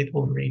believe that it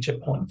will reach a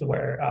point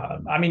where,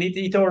 I mean,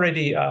 it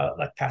already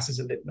like passes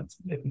a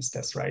litmus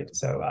test, right?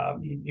 So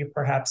you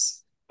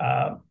perhaps,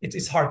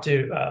 it's hard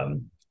to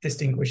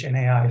distinguish an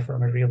AI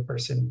from a real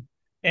person.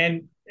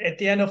 And at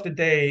the end of the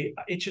day,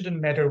 it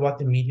shouldn't matter what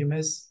the medium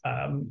is.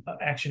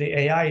 Actually,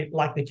 AI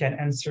likely can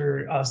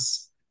answer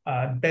us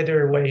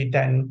better way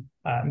than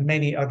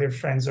many other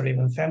friends or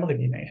even family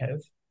we may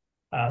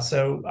have.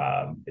 So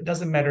it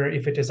doesn't matter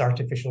if it is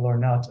artificial or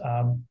not.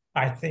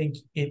 I think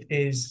it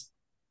is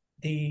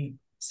the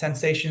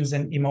sensations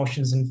and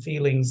emotions and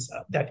feelings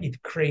that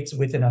it creates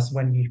within us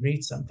when we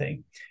read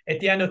something. At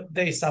the end of the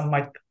day, some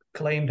might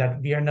claim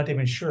that we are not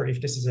even sure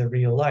if this is a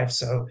real life.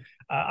 So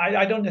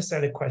I don't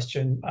necessarily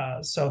question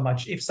so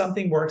much. If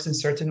something works in a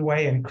certain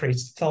way and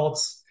creates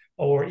thoughts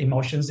or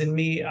emotions in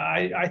me,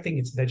 I think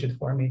it's legit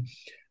for me.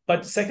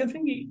 But second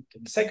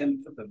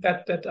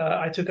that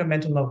I took a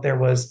mental note there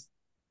was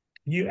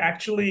you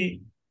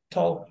actually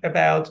talk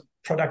about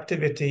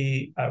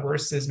productivity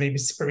versus maybe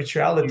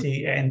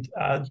spirituality. And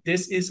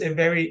this is a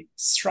very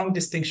strong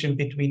distinction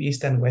between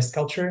East and West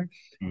culture.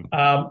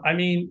 I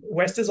mean,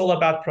 West is all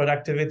about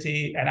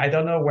productivity, and I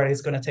don't know where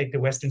it's going to take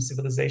the Western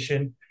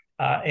civilization.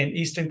 And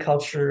Eastern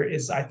culture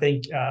is, I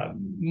think,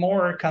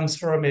 more comes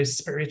from a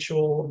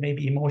spiritual,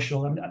 maybe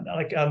emotional,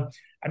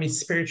 I mean,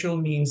 spiritual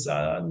means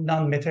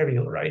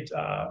non-material, right?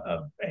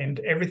 And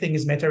everything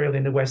is material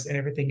in the West, and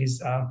everything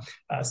is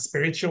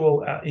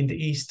spiritual in the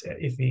East,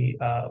 if we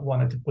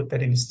wanted to put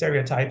that in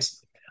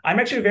stereotypes. I'm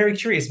actually very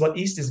curious what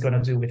East is going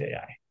to do with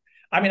AI.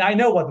 I mean, I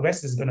know what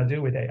West is going to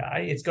do with AI.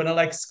 It's going to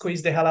like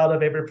squeeze the hell out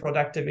of every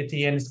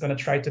productivity, and it's going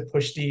to try to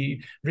push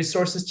the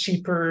resources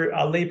cheaper,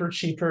 labor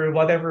cheaper,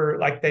 whatever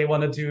like they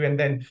want to do, and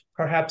then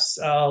perhaps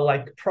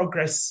like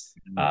progress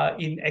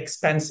in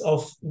expense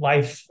of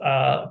life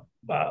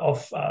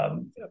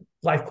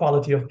life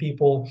quality of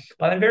people.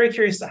 But I'm very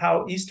curious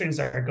how Easterns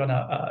are going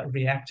to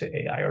react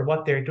to AI or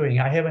what they're doing.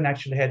 I haven't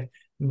actually had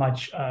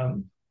much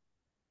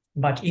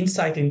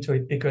insight into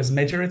it because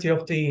majority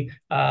of the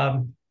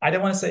I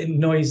don't want to say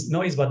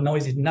noise, but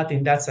noise is not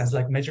in that sense.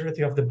 Like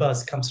majority of the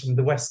buzz comes from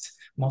the West.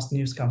 Most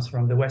news comes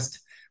from the West.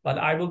 But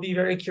I will be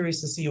very curious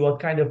to see what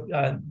kind of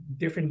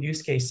different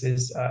use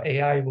cases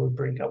AI will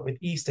bring up with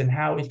East and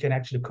how it can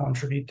actually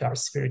contribute to our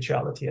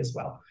spirituality as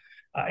well.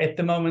 At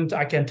the moment,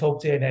 I can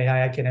talk to an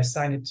AI, I can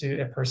assign it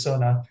to a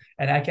persona,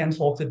 and I can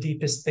talk the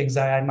deepest things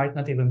I might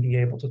not even be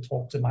able to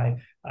talk to my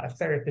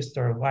therapist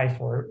or wife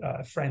or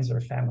friends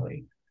or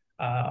family.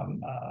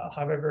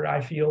 However,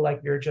 I feel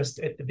like we're just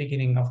at the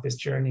beginning of this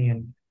journey,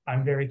 and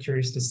I'm very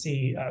curious to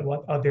see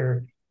what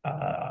other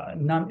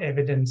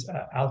non-evident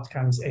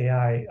outcomes of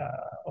AI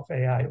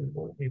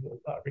we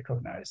will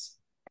recognize.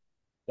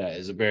 That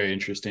is a very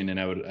interesting, and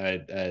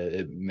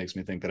it makes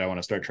me think that I want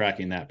to start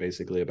tracking that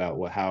basically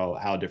about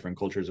how different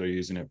cultures are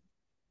using it,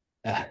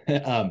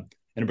 and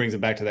it brings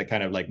it back to that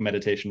kind of like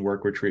meditation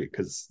work retreat,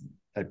 because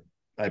I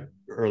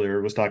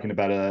earlier was talking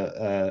about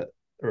a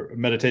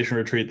meditation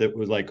retreat that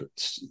was like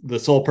the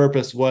sole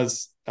purpose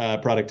was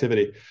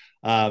productivity,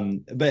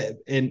 but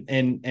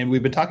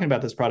we've been talking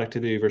about this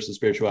productivity versus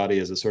spirituality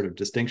as a sort of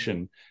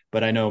distinction.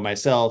 But I know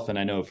myself, and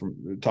I know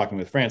from talking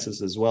with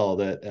Francis as well,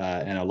 that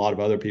and a lot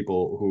of other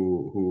people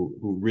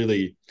who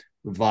really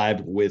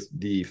vibe with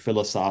the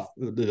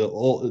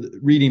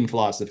reading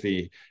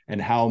philosophy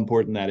and how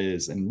important that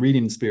is, and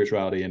reading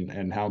spirituality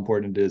and how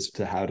important it is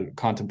to how to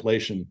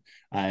contemplation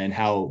and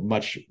how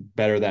much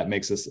better that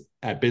makes us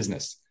at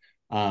business.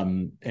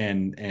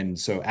 And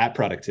so at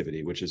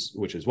productivity, which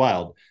is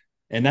wild.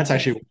 And that's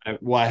actually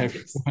why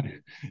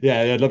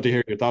I'd love to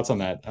hear your thoughts on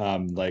that.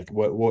 Like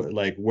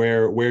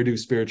where do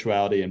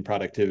spirituality and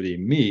productivity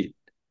meet?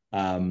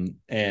 And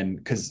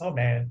because go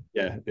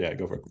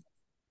for it.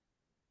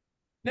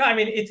 No, I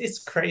mean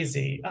it's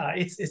crazy.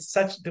 It's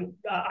such.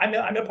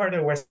 I'm a part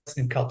of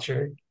Western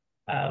culture,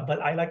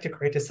 but I like to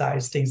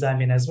criticize things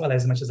I'm in as well,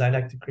 as much as I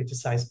like to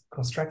criticize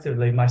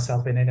constructively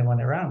myself and anyone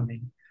around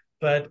me.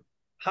 But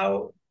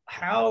how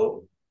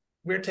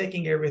we're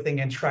taking everything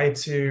and try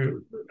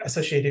to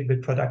associate it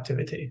with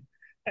productivity.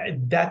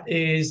 That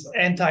is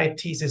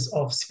antithesis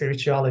of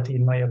spirituality,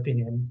 in my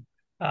opinion.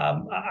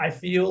 I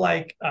feel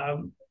like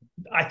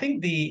I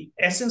think the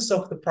essence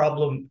of the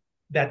problem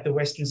that the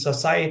Western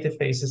society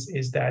faces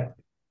is that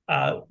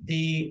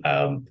the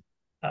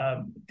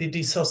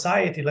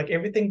society, like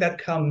everything that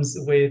comes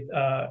with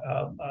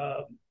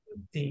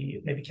the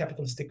maybe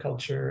capitalistic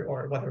culture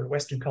or whatever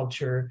Western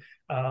culture,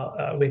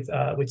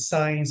 with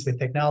science, with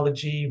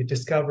technology, with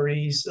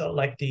discoveries,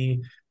 like the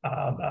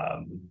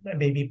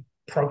maybe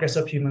progress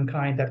of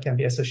humankind that can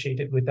be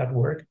associated with that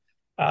work,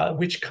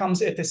 which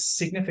comes at a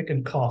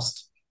significant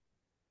cost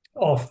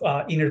of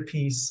inner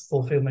peace,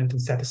 fulfillment,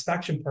 and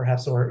satisfaction,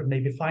 perhaps, or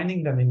maybe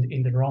finding them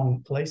in the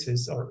wrong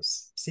places or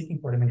seeking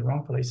for them in the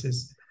wrong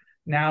places.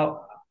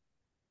 Now,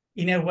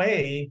 in a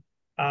way,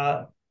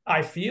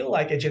 I feel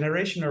like a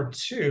generation or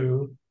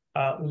two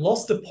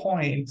lost the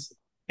point,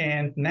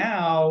 and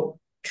now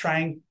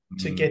trying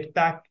to get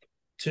back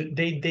to,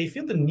 they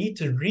feel the need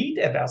to read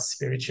about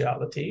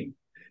spirituality,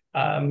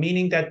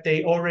 meaning that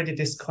they already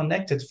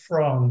disconnected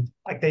from,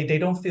 like they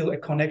don't feel a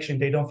connection,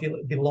 they don't feel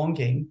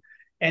belonging.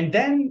 And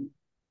then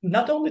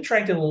not only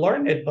trying to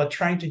learn it, but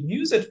trying to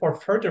use it for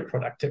further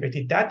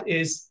productivity. That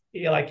is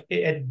like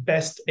at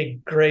best a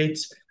great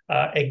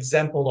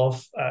example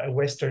of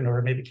Western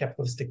or maybe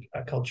capitalistic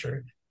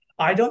culture.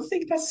 I don't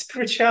think that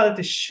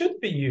spirituality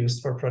should be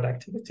used for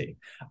productivity.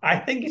 I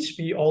think it should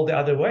be all the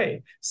other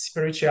way.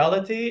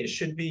 Spirituality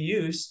should be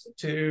used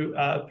to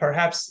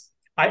perhaps.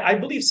 I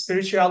believe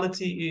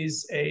spirituality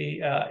is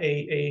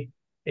a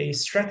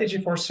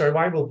strategy for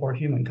survival for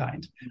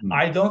humankind. Mm-hmm.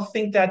 I don't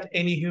think that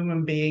any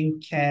human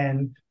being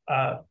can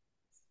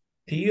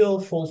feel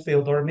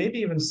fulfilled or maybe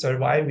even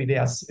survive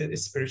without a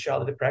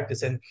spirituality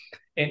practice. And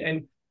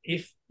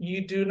if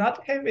you do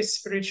not have a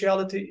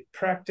spirituality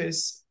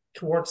practice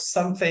towards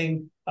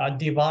something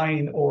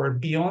divine or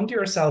beyond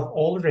yourself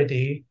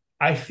already,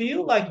 I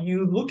feel like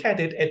you look at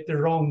it at the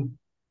wrong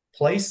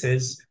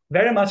places,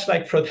 very much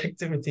like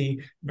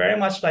productivity, very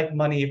much like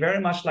money, very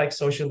much like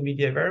social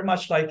media, very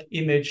much like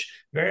image,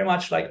 very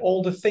much like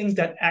all the things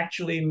that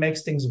actually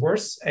makes things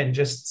worse and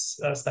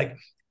just like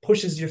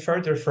pushes you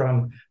further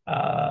from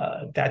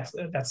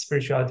that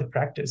spirituality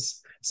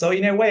practice. So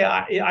in a way,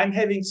 I'm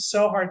having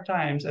so hard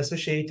times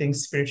associating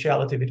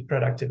spirituality with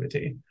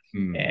productivity.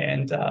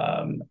 And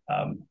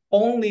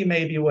only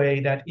maybe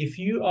way that if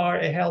you are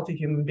a healthy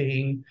human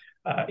being,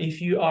 if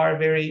you are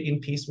very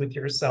in peace with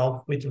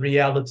yourself, with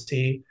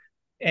reality,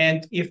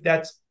 and if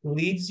that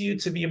leads you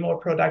to be more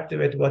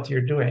productive at what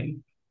you're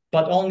doing,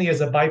 but only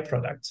as a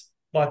byproduct,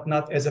 but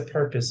not as a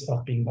purpose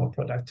of being more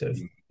productive,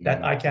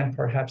 that I can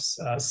perhaps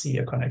see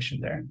a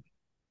connection there.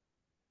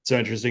 So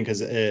interesting, because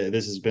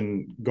this has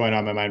been going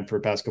on my mind for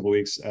the past couple of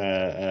weeks.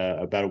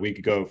 About a week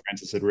ago,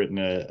 Francis had written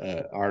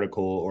an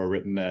article or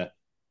written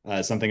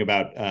something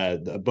about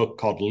a book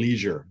called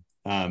Leisure.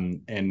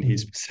 And he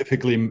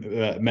specifically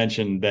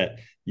mentioned that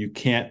you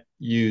can't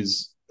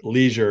use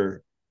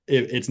leisure.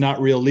 It's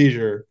not real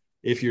leisure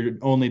if you're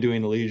only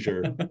doing the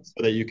leisure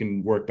so that you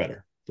can work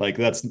better. Like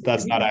that's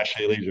not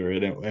actually leisure.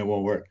 It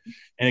won't work.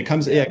 And it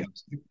comes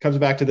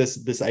back to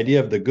this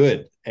idea of the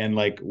good. And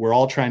like, we're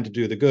all trying to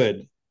do the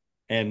good.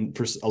 And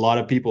for a lot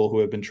of people who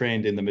have been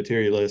trained in the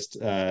materialist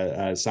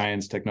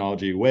science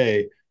technology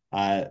way,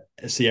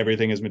 see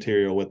everything as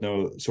material with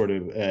no sort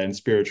of, and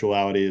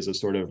spirituality is a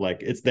sort of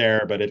like, it's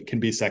there, but it can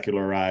be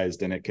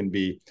secularized, and it can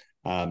be,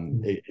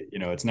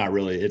 it's not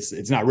really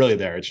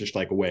there. It's just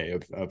like a way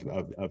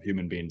of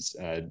human beings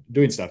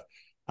doing stuff.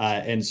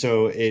 And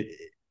so if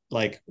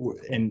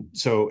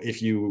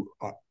you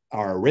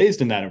are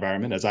raised in that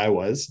environment, as I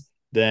was,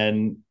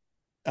 then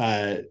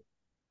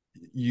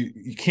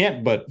you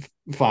can't but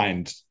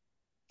find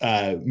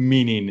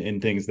meaning in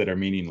things that are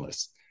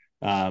meaningless.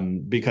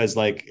 Because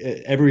like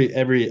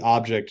every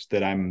object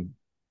that I'm,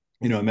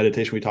 in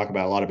meditation, we talk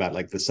about a lot about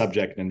like the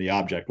subject and the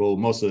object. Well,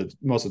 most of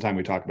the time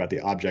we talk about the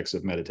objects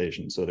of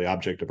meditation. So the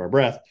object of our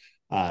breath,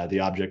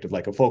 the object of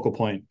like a focal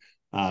point,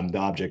 the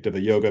object of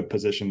a yoga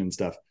position and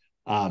stuff.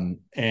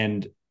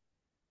 And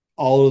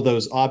all of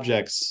those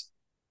objects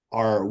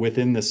are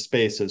within the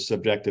space of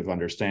subjective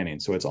understanding.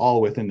 So it's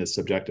all within this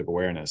subjective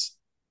awareness.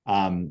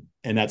 And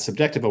that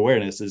subjective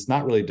awareness is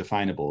not really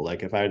definable.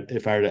 Like if I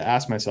were to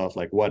ask myself,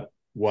 like, what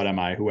am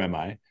I? Who am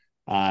I?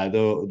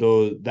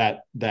 Though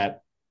that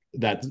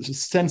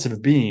sense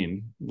of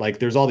being, like,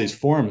 there's all these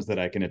forms that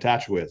I can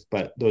attach with,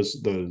 but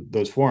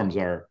those forms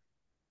are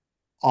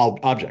all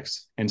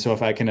objects. And so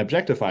if I can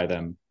objectify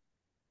them,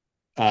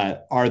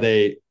 are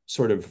they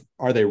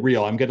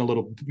real? I'm getting a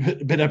little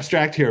bit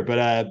abstract here,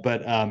 but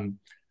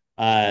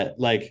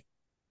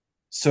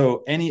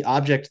so any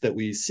object that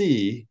we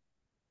see,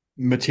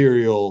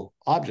 material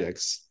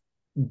objects,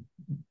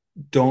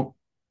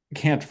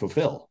 can't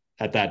fulfill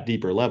at that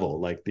deeper level.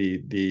 Like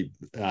the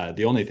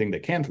only thing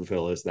that can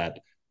fulfill is that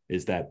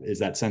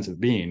sense of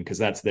being, because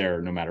that's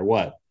there no matter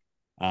what.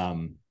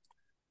 I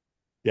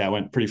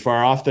went pretty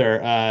far off there.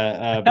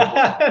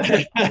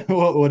 But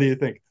what do you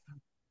think?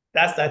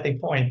 That's the, I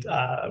think, point.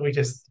 We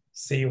just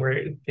see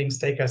where things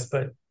take us.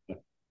 But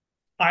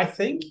I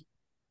think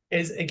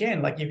is,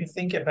 again, like if you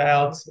think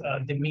about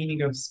the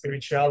meaning of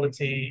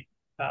spirituality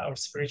or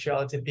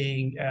spirituality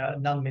being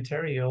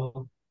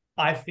non-material,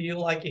 I feel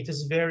like it is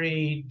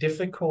very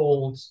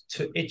difficult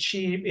to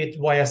achieve it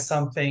via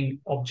something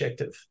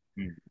objective.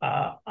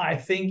 I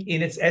think in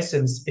its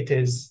essence, it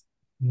is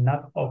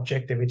not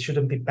objective. It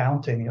shouldn't be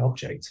bound to any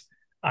object.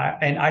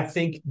 And I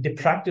think the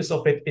practice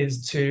of it is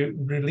to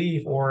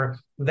relieve or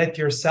let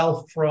yourself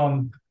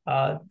from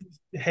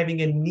having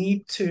a need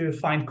to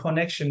find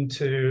connection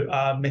to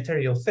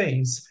material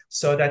things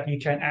so that you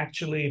can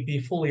actually be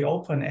fully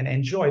open and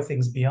enjoy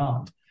things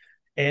beyond.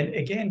 And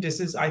again, this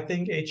is, I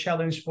think, a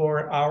challenge for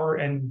our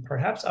and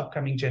perhaps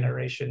upcoming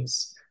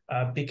generations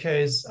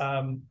because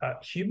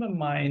human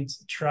mind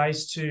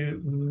tries to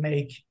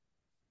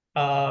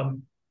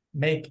um,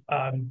 make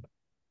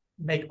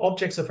make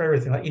objects of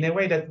everything, like in a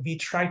way that we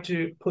try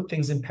to put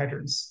things in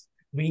patterns.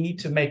 We need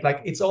to make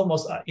like it's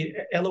almost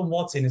Ellen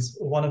Watson is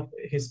one of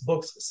his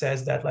books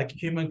says that like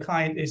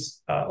humankind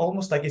is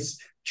almost like it's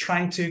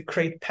trying to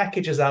create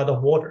packages out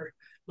of water.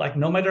 Like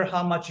no matter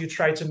how much you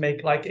try to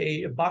make like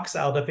a box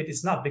out of it,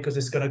 it's not because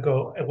it's going to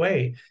go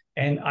away.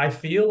 And I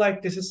feel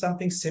like this is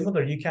something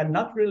similar. You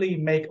cannot really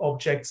make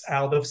objects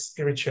out of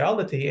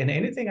spirituality, and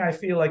anything I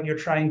feel like you're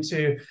trying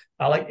to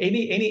like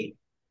anything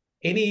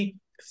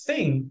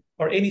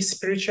or any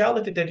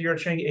spirituality that you're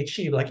trying to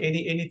achieve, like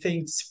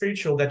anything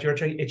spiritual that you're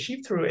trying to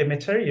achieve through a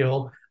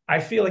material, I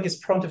feel like it's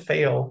prone to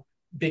fail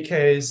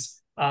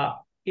because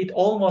it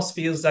almost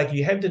feels like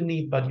you have the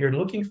need, but you're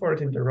looking for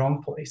it in the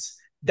wrong place.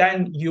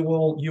 Then you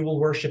will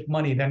worship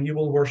money, then you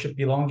will worship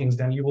belongings,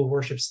 then you will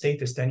worship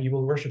status, then you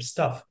will worship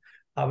stuff.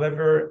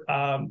 However,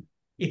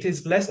 it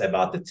is less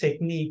about the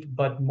technique,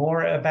 but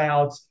more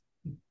about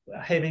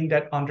having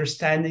that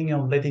understanding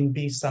and letting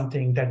be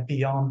something that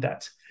beyond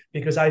that.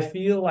 Because I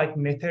feel like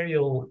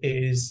material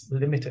is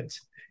limited.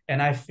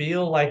 And I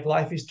feel like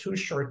life is too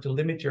short to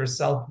limit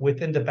yourself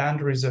within the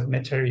boundaries of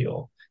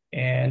material.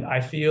 And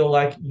I feel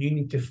like you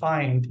need to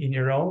find in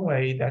your own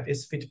way that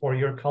is fit for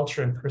your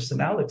culture and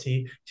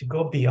personality to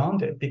go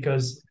beyond it.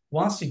 Because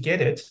once you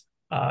get it,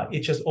 it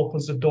just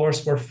opens the doors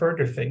for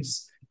further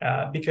things.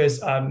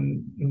 Because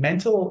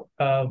mental,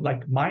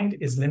 like mind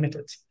is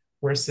limited,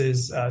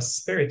 versus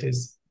spirit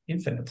is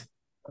infinite.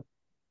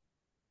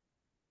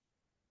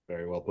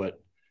 Very well put.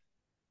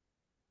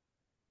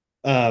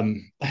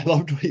 I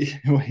loved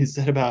what you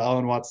said about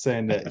Alan Watts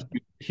saying that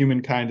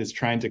humankind is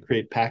trying to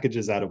create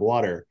packages out of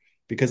water,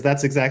 because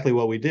that's exactly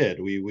what we did.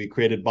 We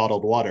created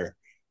bottled water.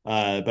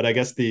 But I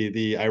guess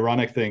the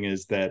ironic thing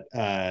is that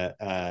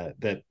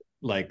that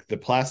like the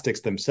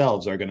plastics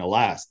themselves are going to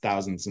last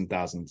thousands and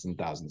thousands and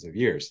thousands of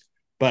years,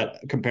 but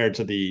compared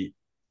to the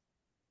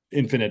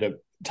infinite of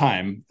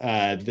time,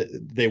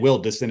 they will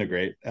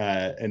disintegrate,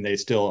 and they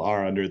still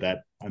are under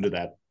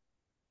that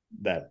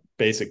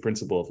basic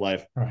principle of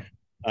life. Right.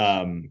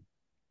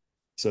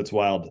 So it's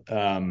wild.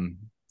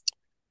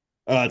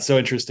 It's so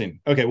interesting.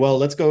 Okay, well,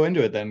 let's go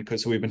into it then,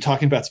 because we've been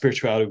talking about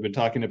spirituality. We've been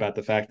talking about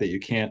the fact that you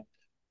can't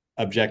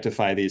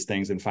objectify these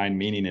things and find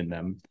meaning in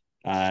them.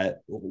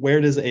 Where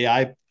does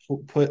AI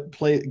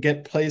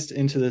get placed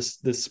into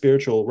this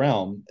spiritual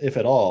realm, if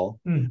at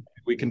all?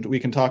 We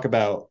can talk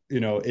about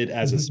it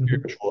as a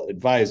spiritual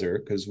advisor,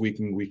 because we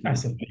can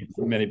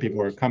many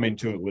people are coming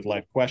to it with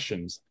life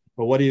questions.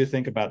 But what do you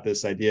think about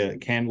this idea?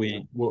 Can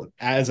we,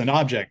 as an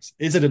object,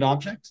 is it an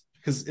object?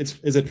 Because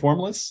is it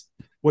formless?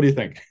 What do you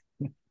think?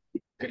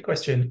 Good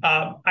question.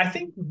 I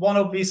think one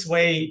obvious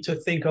way to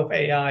think of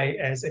AI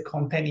as a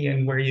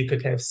companion where you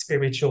could have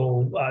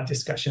spiritual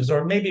discussions,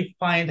 or maybe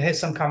have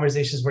some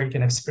conversations where you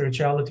can have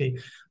spirituality.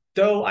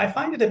 Though I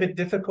find it a bit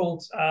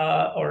difficult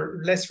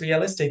or less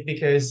realistic,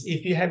 because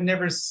if you have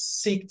never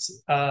sought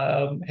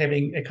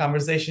having a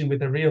conversation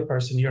with a real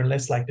person, you're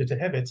less likely to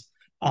have it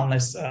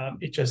unless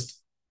it just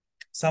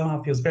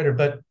somehow feels better.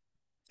 But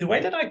the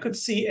way that I could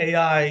see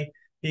AI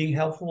being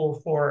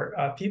helpful for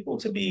people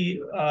to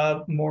be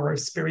more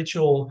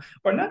spiritual,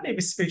 or not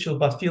maybe spiritual,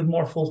 but feel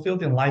more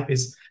fulfilled in life,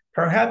 is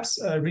perhaps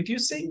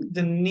reducing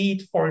the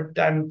need for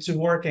them to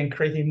work and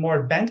creating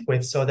more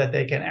bandwidth so that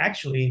they can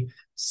actually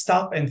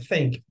stop and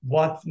think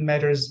what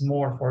matters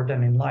more for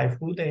them in life,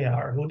 who they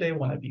are, who they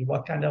want to be,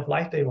 what kind of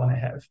life they want to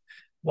have,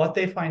 what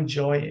they find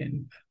joy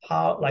in.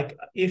 How, like,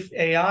 if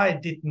AI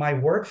did my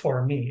work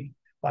for me,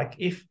 like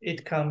if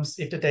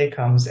the day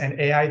comes and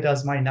AI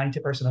does my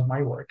 90% of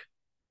my work,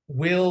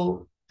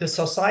 will the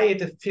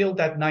society feel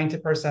that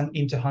 90%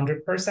 into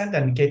 100%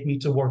 and get me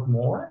to work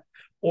more?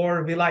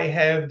 Or will I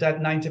have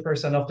that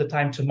 90% of the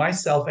time to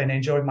myself and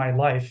enjoy my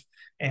life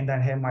and then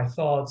have my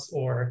thoughts,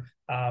 or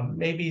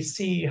maybe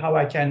see how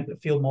I can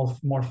feel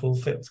more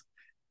fulfilled?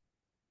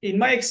 In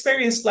my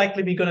experience,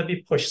 likely we're going to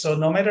be pushed. So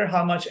no matter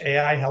how much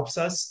AI helps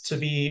us to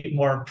be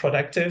more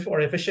productive or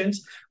efficient,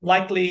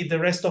 likely the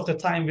rest of the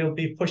time will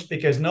be pushed,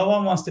 because no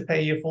one wants to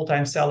pay you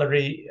full-time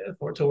salary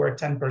to work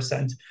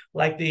 10%.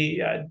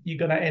 Likely you're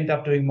going to end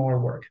up doing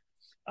more work.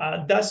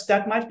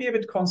 That might be a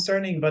bit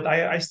concerning, but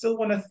I still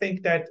want to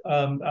think that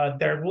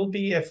there will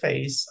be a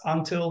phase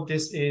until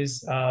this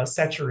is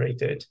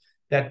saturated,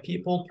 that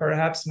people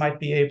perhaps might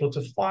be able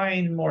to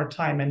find more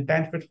time and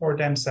benefit for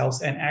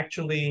themselves and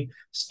actually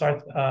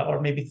start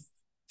or maybe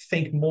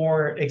think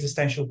more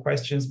existential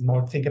questions,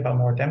 think about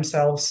more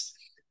themselves,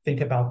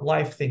 think about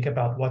life, think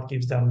about what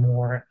gives them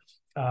more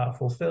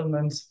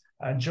fulfillment,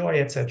 joy,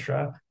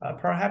 etc.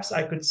 Perhaps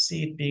I could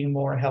see it being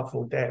more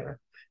helpful there.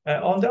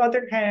 On the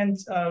other hand,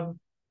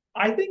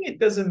 I think it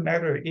doesn't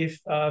matter if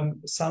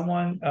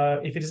someone,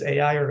 if it is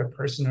AI or a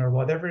person or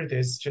whatever it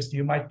is, just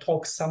you might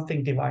talk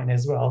something divine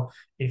as well,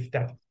 if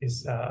that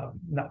is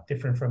not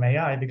different from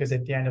AI, because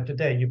at the end of the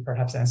day, you're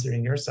perhaps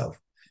answering yourself.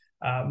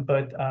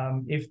 But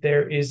if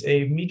there is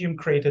a medium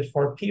created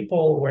for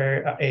people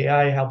where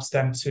AI helps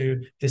them to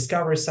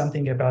discover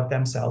something about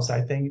themselves,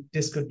 I think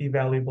this could be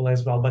valuable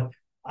as well. But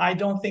I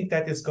don't think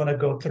that it's going to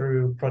go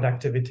through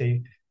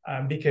productivity.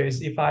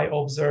 Because if I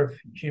observe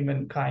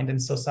humankind and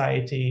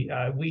society,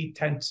 we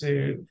tend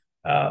to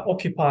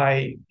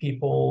occupy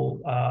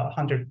people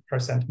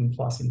 100%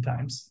 plus in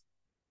times.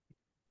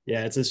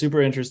 Yeah, it's a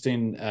super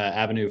interesting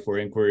avenue for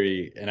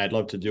inquiry, and I'd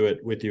love to do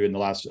it with you in the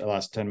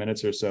last 10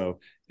 minutes or so.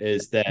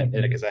 Is that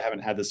because I haven't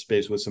had this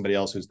space with somebody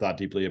else who's thought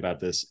deeply about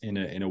this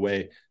in a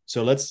way.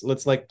 So let's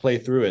like play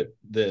through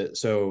it.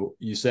 So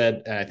you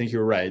said, and I think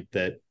you're right,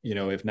 that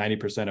if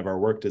 90% of our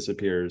work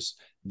disappears,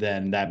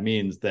 then that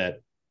means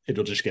that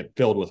it'll just get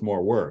filled with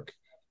more work.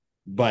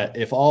 But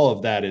if all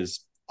of that is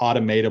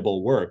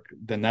automatable work,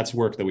 then that's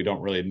work that we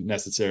don't really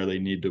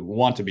necessarily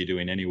want to be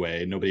doing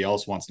anyway. Nobody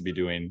else wants to be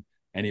doing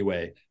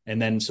anyway.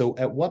 And then, so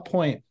at what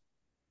point,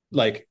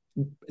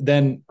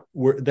 then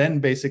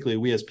basically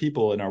we as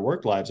people in our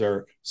work lives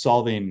are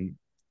solving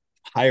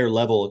higher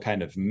level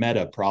kind of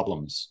meta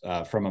problems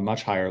from a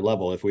much higher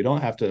level. If we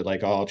don't have to,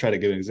 I'll try to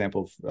give an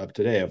example of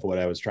today of what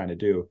I was trying to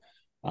do.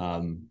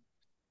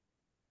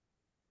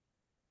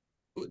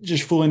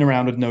 Just fooling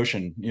around with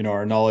Notion,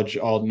 our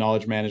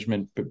knowledge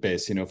management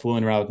base,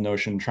 fooling around with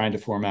Notion, trying to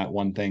format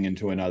one thing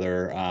into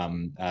another.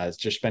 It's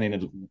just spending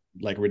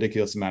a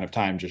ridiculous amount of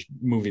time just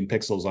moving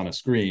pixels on a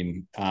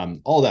screen.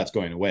 All that's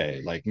going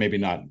away. Maybe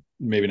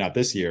not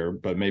this year,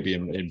 but maybe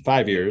in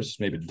 5 years,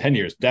 maybe in 10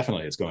 years,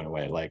 definitely it's going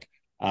away.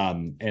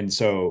 And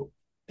so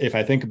if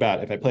I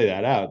play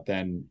that out,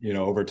 then,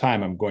 over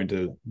time, I'm going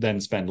to then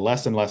spend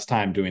less and less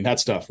time doing that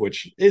stuff,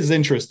 which is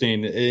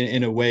interesting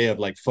in a way of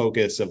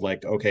focus of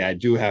okay, I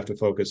do have to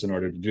focus in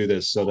order to do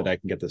this so that I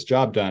can get this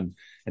job done.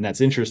 And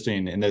that's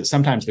interesting. And that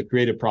sometimes the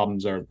creative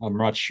problems are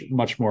much,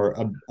 much more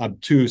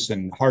obtuse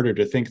and harder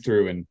to think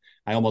through. And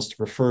I almost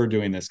prefer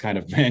doing this kind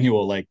of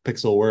manual,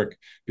 pixel work,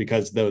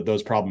 because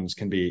those problems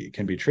can be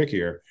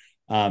trickier.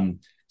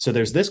 So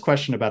there's this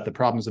question about the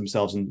problems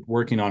themselves and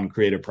working on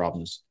creative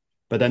problems.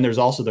 But then there's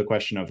also the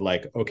question of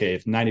okay,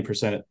 if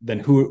 90%, then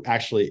who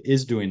actually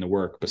is doing the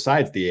work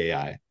besides the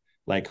AI?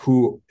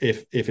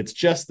 If it's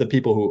just the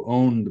people who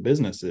own the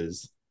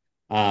businesses,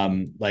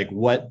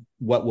 what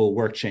will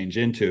work change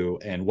into,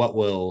 and what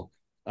will,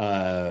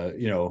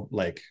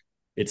 it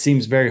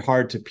seems very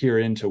hard to peer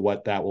into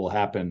what will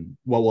happen,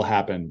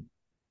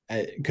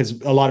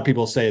 because a lot of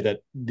people say that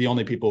the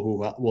only people who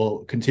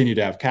will continue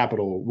to have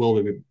capital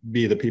will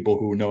be the people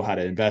who know how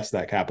to invest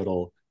that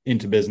capital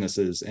into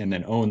businesses and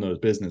then own those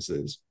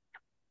businesses.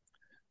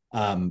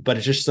 But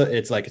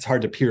it's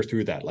hard to peer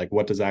through that.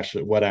 What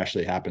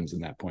actually happens in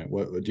that point?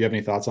 Do you have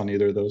any thoughts on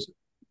either of those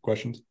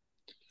questions?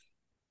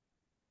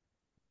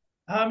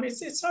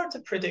 It's hard to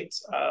predict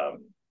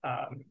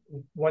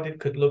what it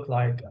could look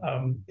like.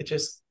 It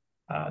just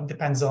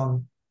depends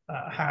on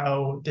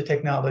how the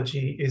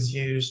technology is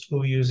used,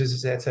 who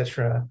uses it,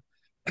 etc.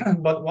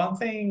 But one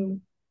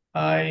thing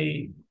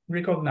I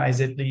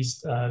recognize, at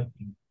least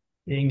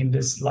being in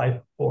this life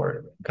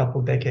for a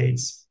couple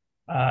decades,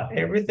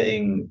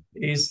 everything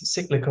is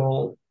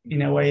cyclical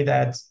in a way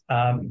that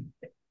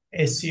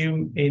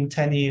assume in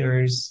 10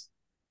 years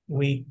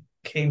we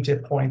came to a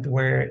point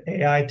where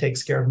AI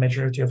takes care of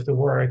majority of the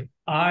work.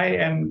 I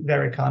am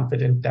very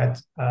confident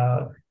that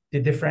the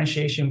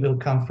differentiation will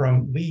come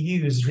from we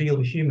use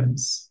real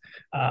humans.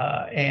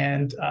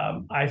 And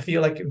I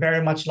feel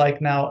very much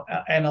now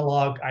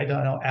analog, I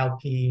don't know,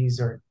 LPs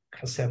or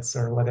cassettes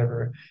or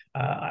whatever.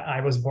 I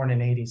was born in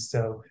 80s,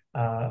 so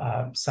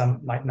some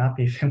might not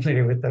be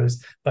familiar with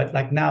those,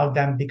 but now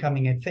them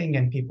becoming a thing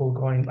and people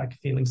going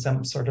feeling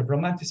some sort of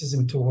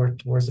romanticism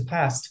towards the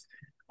past.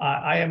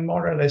 I am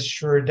more or less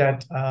sure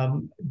that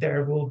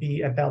there will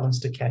be a balance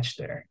to catch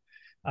there.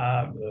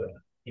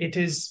 It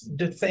is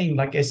the thing,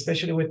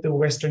 especially with the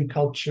Western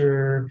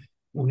culture,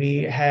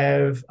 we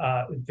have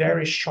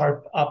very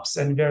sharp ups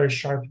and very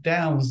sharp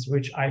downs,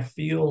 which I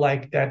feel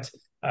that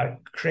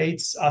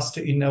creates us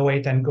to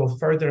innovate and go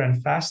further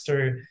and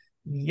faster.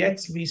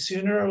 Yet we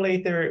sooner or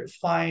later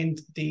find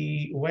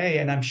the way.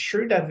 And I'm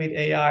sure that with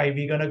AI,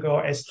 we're going to go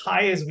as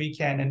high as we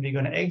can and we're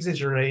going to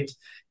exaggerate.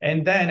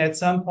 And then at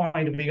some point,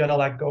 we're going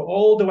to go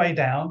all the way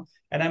down.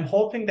 And I'm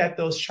hoping that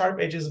those sharp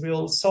edges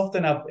will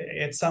soften up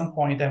at some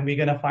point and we're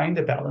going to find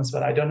the balance.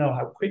 But I don't know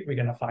how quick we're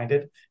going to find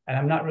it. And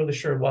I'm not really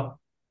sure what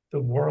the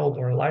world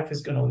or life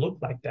is going to look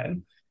like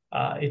then.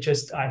 It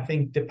just, I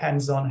think,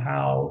 depends on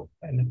how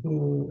and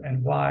who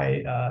and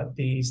why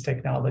these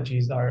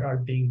technologies are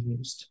being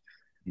used.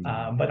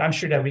 But I'm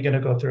sure that we're going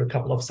to go through a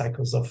couple of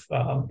cycles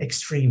of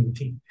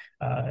extremity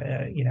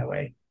in a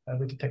way.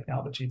 with the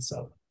technology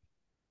itself.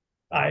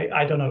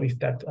 I don't know if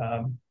that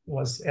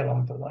was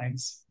along the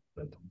lines,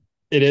 but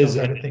it is.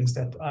 Those are the things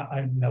that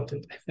I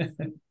noted.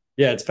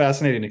 Yeah, it's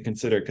fascinating to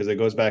consider because it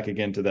goes back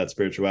again to that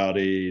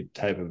spirituality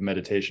type of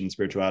meditation,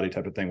 spirituality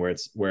type of thing, where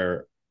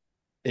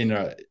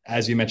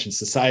as you mentioned,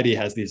 society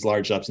has these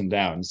large ups and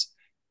downs,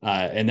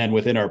 and then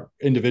within our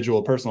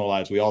individual personal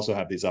lives, we also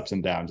have these ups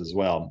and downs as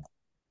well.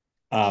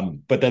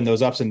 But then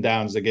those ups and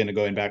downs, again,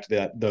 going back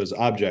to those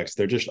objects,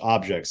 they're just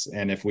objects,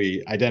 and if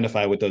we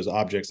identify with those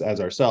objects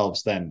as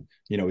ourselves, then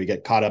we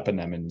get caught up in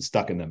them and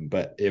stuck in them.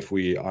 But if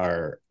we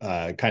are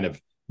kind of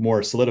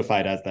more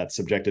solidified as that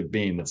subjective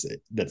being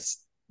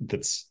that's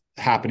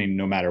happening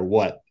no matter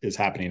what is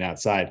happening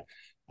outside,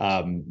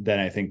 then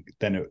I think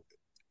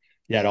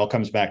it all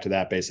comes back to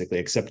that basically,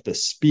 except the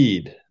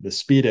speed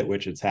at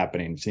which it's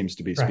happening seems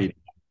to be speeding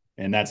up.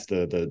 And that's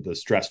the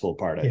stressful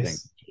part. I think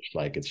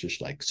it's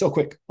just like so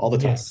quick all the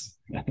time.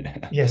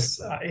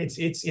 Yes.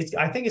 It's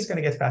I think it's going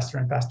to get faster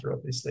and faster,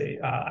 obviously.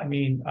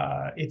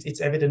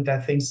 It's evident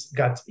that things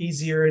got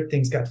easier,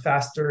 things got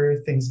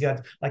faster, things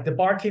got like the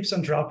bar keeps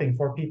on dropping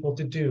for people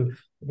to do,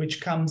 which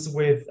comes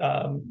with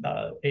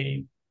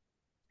an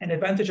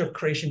advantage of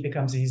creation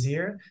becomes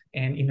easier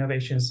and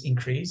innovations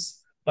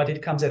increase, but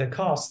it comes at a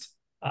cost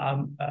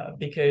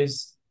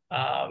because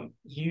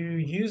you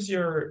use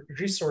your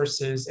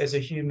resources as a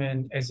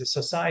human, as a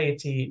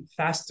society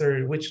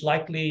faster, which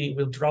likely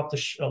will drop the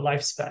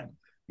lifespan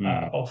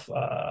of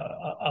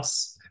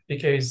us.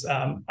 Because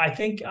I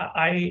think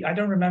I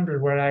don't remember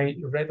where I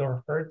read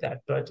or heard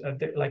that, but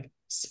like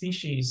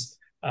species,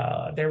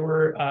 there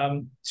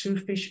were two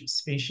fish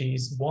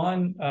species.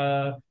 One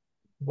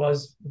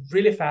was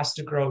really fast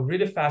to grow,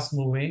 really fast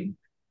moving,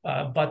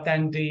 but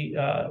then the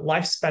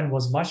lifespan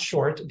was much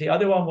short. The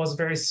other one was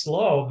very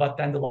slow, but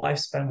then the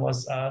lifespan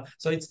was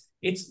so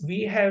it's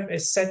we have a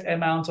set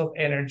amount of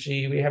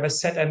energy, we have a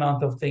set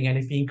amount of thing, and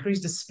if we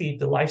increase the speed,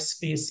 the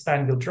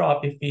lifespan will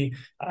drop. If we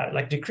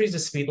decrease the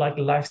speed, like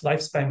the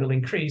lifespan will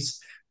increase.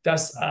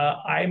 Thus,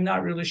 I'm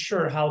not really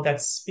sure how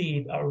that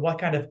speed or what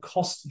kind of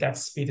cost that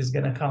speed is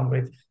going to come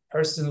with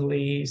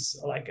personally,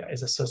 like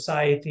as a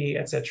society,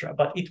 etc.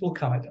 But it will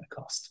come at a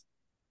cost.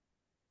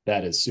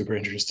 That is super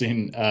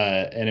interesting.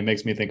 And it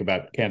makes me think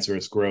about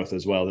cancerous growth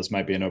as well. This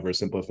might be an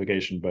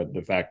oversimplification, but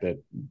the fact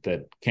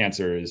that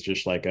cancer is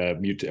just like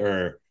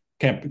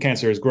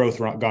cancer is growth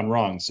gone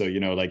wrong. So,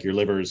 like your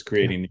liver is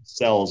creating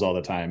cells all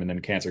the time, and then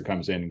cancer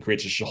comes in and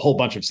creates just a whole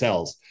bunch of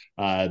cells.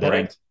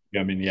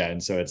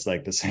 And so it's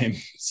like the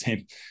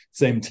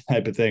same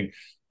type of thing.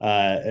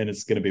 And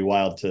it's going to be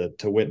wild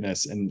to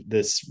witness, and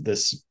this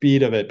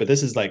speed of it. But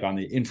this is like on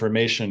the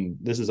information.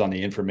 This is on the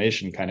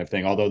information kind of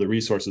thing. Although the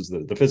resources,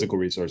 the physical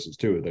resources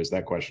too, there's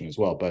that question as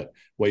well. But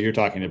what you're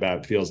talking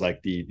about feels like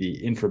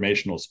the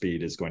informational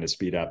speed is going to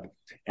speed up,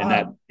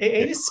 and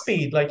it is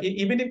speed. Like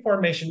even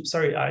information.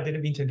 Sorry, I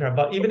didn't mean to interrupt.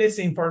 But even it's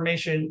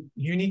information,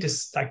 you need to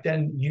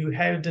then you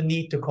have the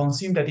need to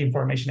consume that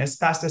information as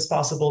fast as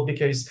possible,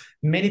 because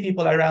many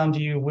people around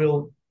you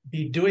will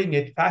be doing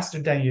it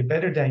faster than you,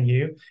 better than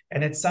you,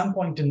 and at some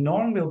point the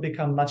norm will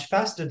become much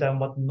faster than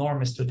what the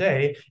norm is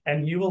today,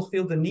 and you will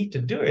feel the need to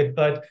do it.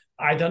 But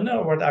I don't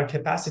know what our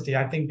capacity.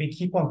 I think we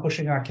keep on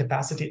pushing our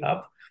capacity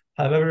up.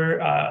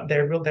 However,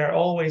 there are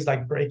always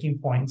like breaking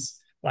points.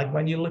 Like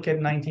when you look at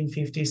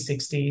 1950s,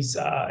 60s,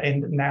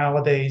 and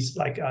nowadays,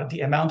 like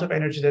the amount of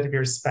energy that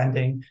we're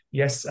spending.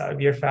 Yes,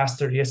 we are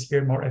faster. Yes,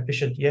 we're more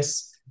efficient.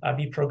 Yes,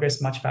 we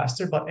progress much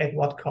faster. But at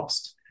what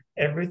cost?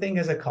 Everything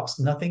has a cost.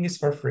 Nothing is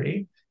for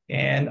free.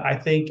 And I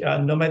think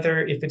no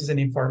matter if it is an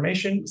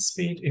informational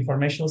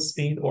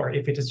speed, or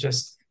if it is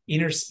just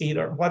inner speed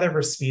or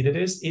whatever speed it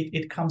is,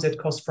 it comes at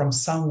cost from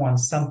someone,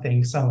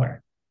 something,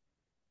 somewhere.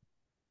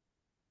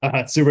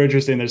 It's super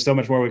interesting. There's so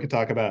much more we could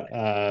talk about,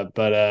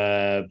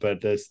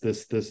 but this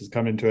is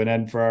coming to an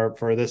end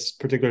for this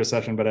particular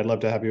session. But I'd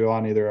love to have you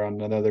on either on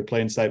another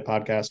Plain Sight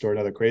podcast or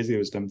another Crazy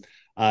Wisdom.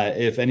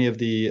 If any of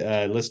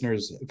the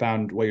listeners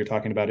found what you're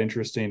talking about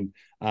interesting,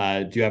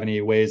 do you have any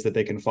ways that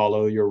they can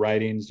follow your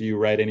writings? Do you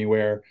write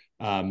anywhere?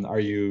 Are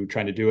you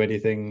trying to do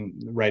anything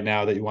right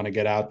now that you want to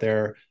get out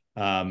there?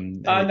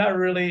 Not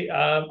really.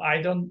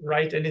 I don't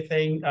write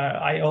anything.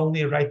 I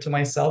only write to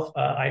myself.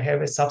 I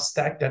have a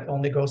Substack that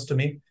only goes to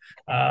me.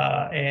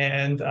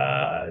 And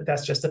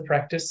that's just a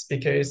practice,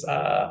 because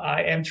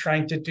I am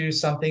trying to do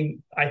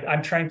something.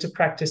 I'm trying to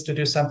practice to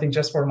do something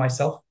just for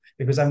myself,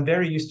 because I'm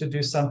very used to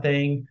do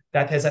something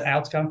that has an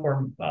outcome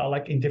for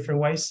like in different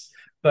ways.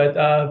 But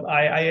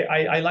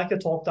I like to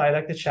talk. I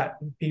like to chat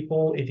with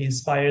people. It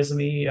inspires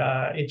me.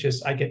 I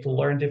get to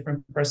learn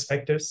different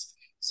perspectives.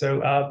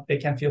 So they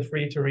can feel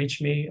free to reach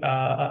me.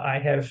 I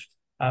have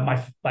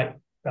my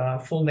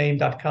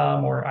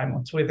fullname.com, or I'm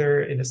on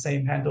Twitter in the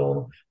same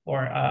handle,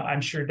 or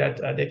I'm sure that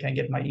they can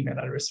get my email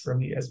address from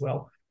me as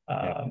well.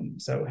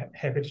 So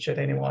happy to chat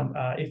anyone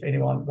if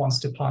anyone wants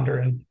to ponder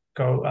and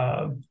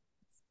go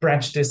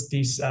branch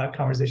these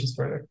conversations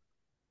further.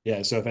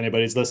 Yeah. So if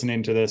anybody's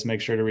listening to this, make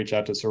sure to reach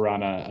out to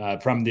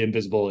Surana from the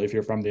Invisible. If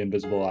you're from the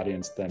Invisible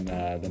audience, then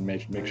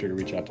make sure to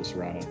reach out to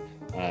Surana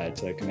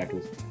to connect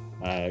with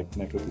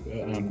connect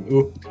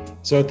with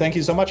So thank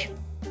you so much.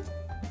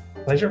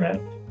 Pleasure, man.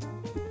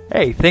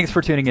 Hey, thanks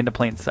for tuning into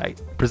Plain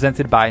Sight,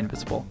 presented by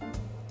Invisible.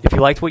 If you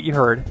liked what you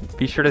heard,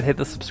 be sure to hit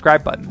the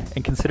subscribe button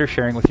and consider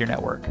sharing with your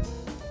network.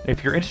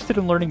 If you're interested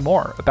in learning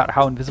more about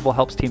how Invisible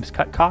helps teams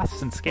cut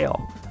costs and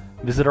scale,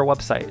 visit our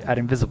website at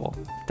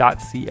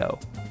invisible.co.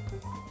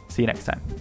 See you next time.